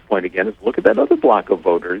populist point again, is look at that other block of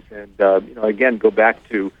voters. And, again, go back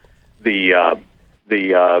to the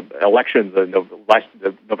election,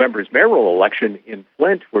 the November's mayoral election in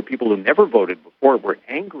Flint, where people who never voted before were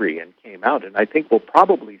angry and came out. And I think we'll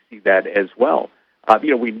probably see that as well.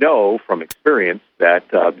 We know from experience that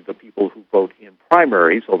the people who vote in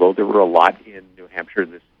primaries, although there were a lot in New Hampshire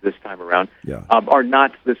this time around, are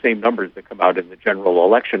not the same numbers that come out in the general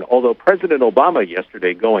election. Although President Obama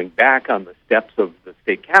yesterday, going back on the steps of the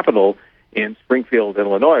state capitol in Springfield,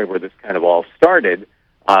 Illinois, where this kind of all started,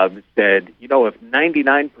 said, if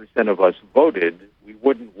 99% of us voted, we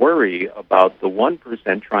wouldn't worry about the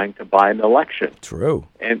 1% trying to buy an election. True.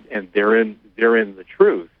 And they're in the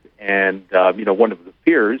truth. And, one of the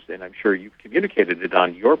fears, and I'm sure you've communicated it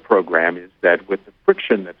on your program, is that with the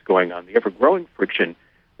friction that's going on, the ever-growing friction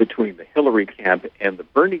between the Hillary camp and the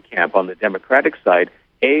Bernie camp on the Democratic side,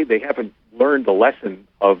 they haven't learned the lesson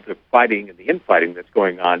of the fighting and the infighting that's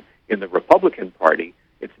going on in the Republican Party.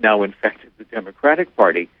 It's now infected the Democratic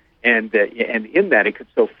Party. And in that, it could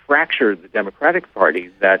so fracture the Democratic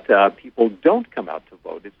Party that people don't come out to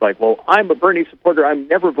vote. It's like, well, I'm a Bernie supporter. I'm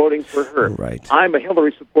never voting for her. Right. I'm a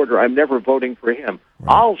Hillary supporter. I'm never voting for him.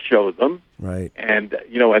 Right. I'll show them. Right. And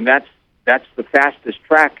and that's the fastest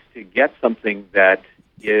track to get something that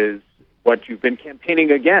is what you've been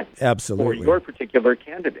campaigning against. Absolutely. For your particular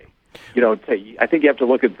candidate. I think you have to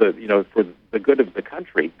look at for the good of the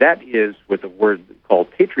country. That is with a word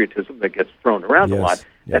called patriotism that gets thrown around a lot.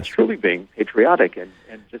 That's truly being patriotic and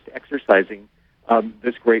just exercising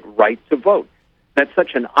this great right to vote. That's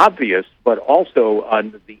such an obvious, but also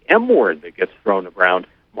the M word that gets thrown around,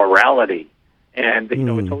 morality. And,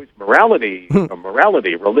 it's always morality,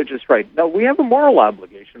 morality, religious right. No, we have a moral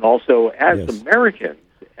obligation also as Americans,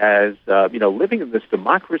 as, living in this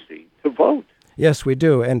democracy to vote. Yes, we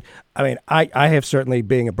do. And I mean, I have certainly,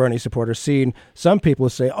 being a Bernie supporter, seen some people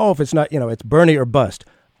say, oh, if it's not, it's Bernie or bust.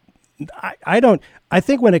 I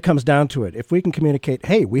think when it comes down to it, if we can communicate,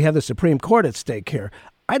 hey, we have the Supreme Court at stake here,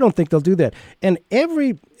 I don't think they'll do that. And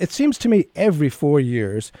it seems to me every 4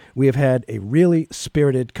 years we have had a really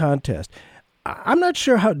spirited contest. I'm not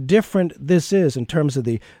sure how different this is in terms of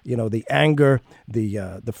the anger,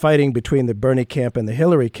 the fighting between the Bernie camp and the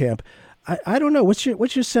Hillary camp. I don't know. What's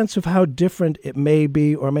your sense of how different it may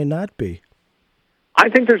be or may not be? I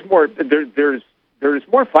think there's more. There's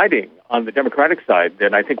more fighting on the Democratic side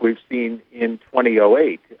than I think we've seen in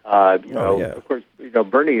 2008. Of course,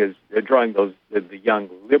 Bernie is drawing the young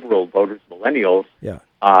liberal voters, millennials,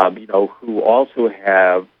 who also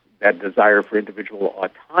have that desire for individual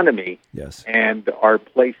autonomy, and are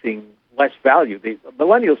placing less value. The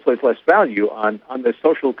millennials place less value on the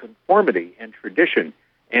social conformity and tradition.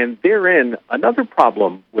 And therein, another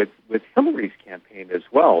problem with Hillary's campaign as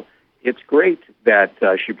well. It's great that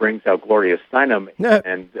she brings out Gloria Steinem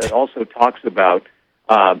and also talks about,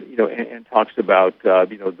 the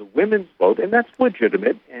women's vote, and that's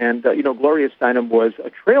legitimate. And Gloria Steinem was a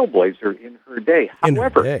trailblazer in her day.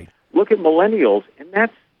 However, look at millennials, and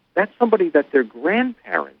that's somebody that their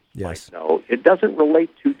grandparents might know. It doesn't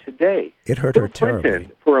relate to today. It hurt her terribly.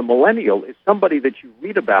 Clinton, for a millennial, is somebody that you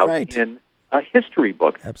read about in a history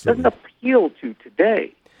book. Absolutely. Doesn't appeal to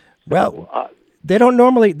today. Well, they don't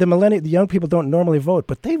normally, the young people don't normally vote,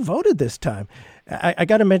 but they voted this time. I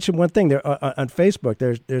got to mention one thing there on Facebook.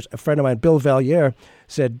 There's a friend of mine, Bill Valliere,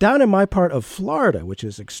 said, down in my part of Florida, which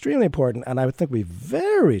is extremely important, and I would think be a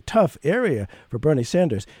very tough area for Bernie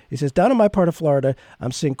Sanders. He says, down in my part of Florida,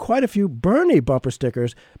 I'm seeing quite a few Bernie bumper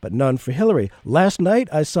stickers, but none for Hillary. Last night,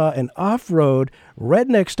 I saw an off-road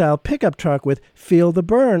redneck-style pickup truck with "Feel the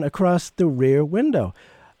Burn" across the rear window.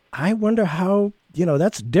 I wonder how,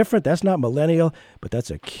 that's different. That's not millennial, but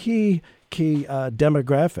that's a key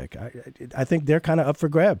demographic. I think they're kind of up for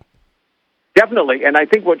grab. Definitely, and I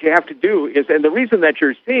think what you have to do is, and the reason that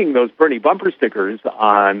you're seeing those Bernie bumper stickers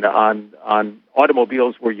on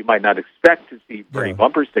automobiles where you might not expect to see Bernie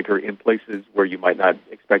bumper sticker in places where you might not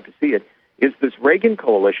expect to see it, is this Reagan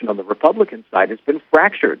coalition on the Republican side has been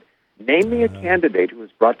fractured. Name me a candidate who has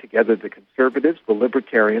brought together the conservatives, the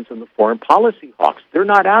libertarians, and the foreign policy hawks. They're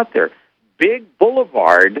not out there. Big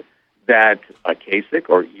boulevard that a Kasich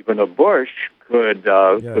or even a Bush could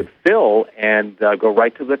fill and go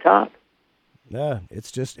right to the top. Yeah,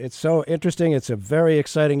 it's so interesting. It's a very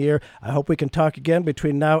exciting year. I hope we can talk again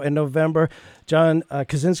between now and November. John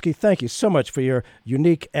Kaczynski, thank you so much for your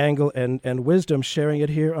unique angle and wisdom, sharing it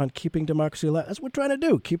here on Keeping Democracy Alive. That's what we're trying to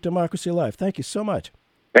do, keep democracy alive. Thank you so much.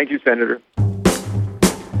 Thank you, Senator.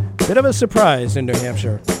 Bit of a surprise in New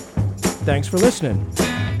Hampshire. Thanks for listening.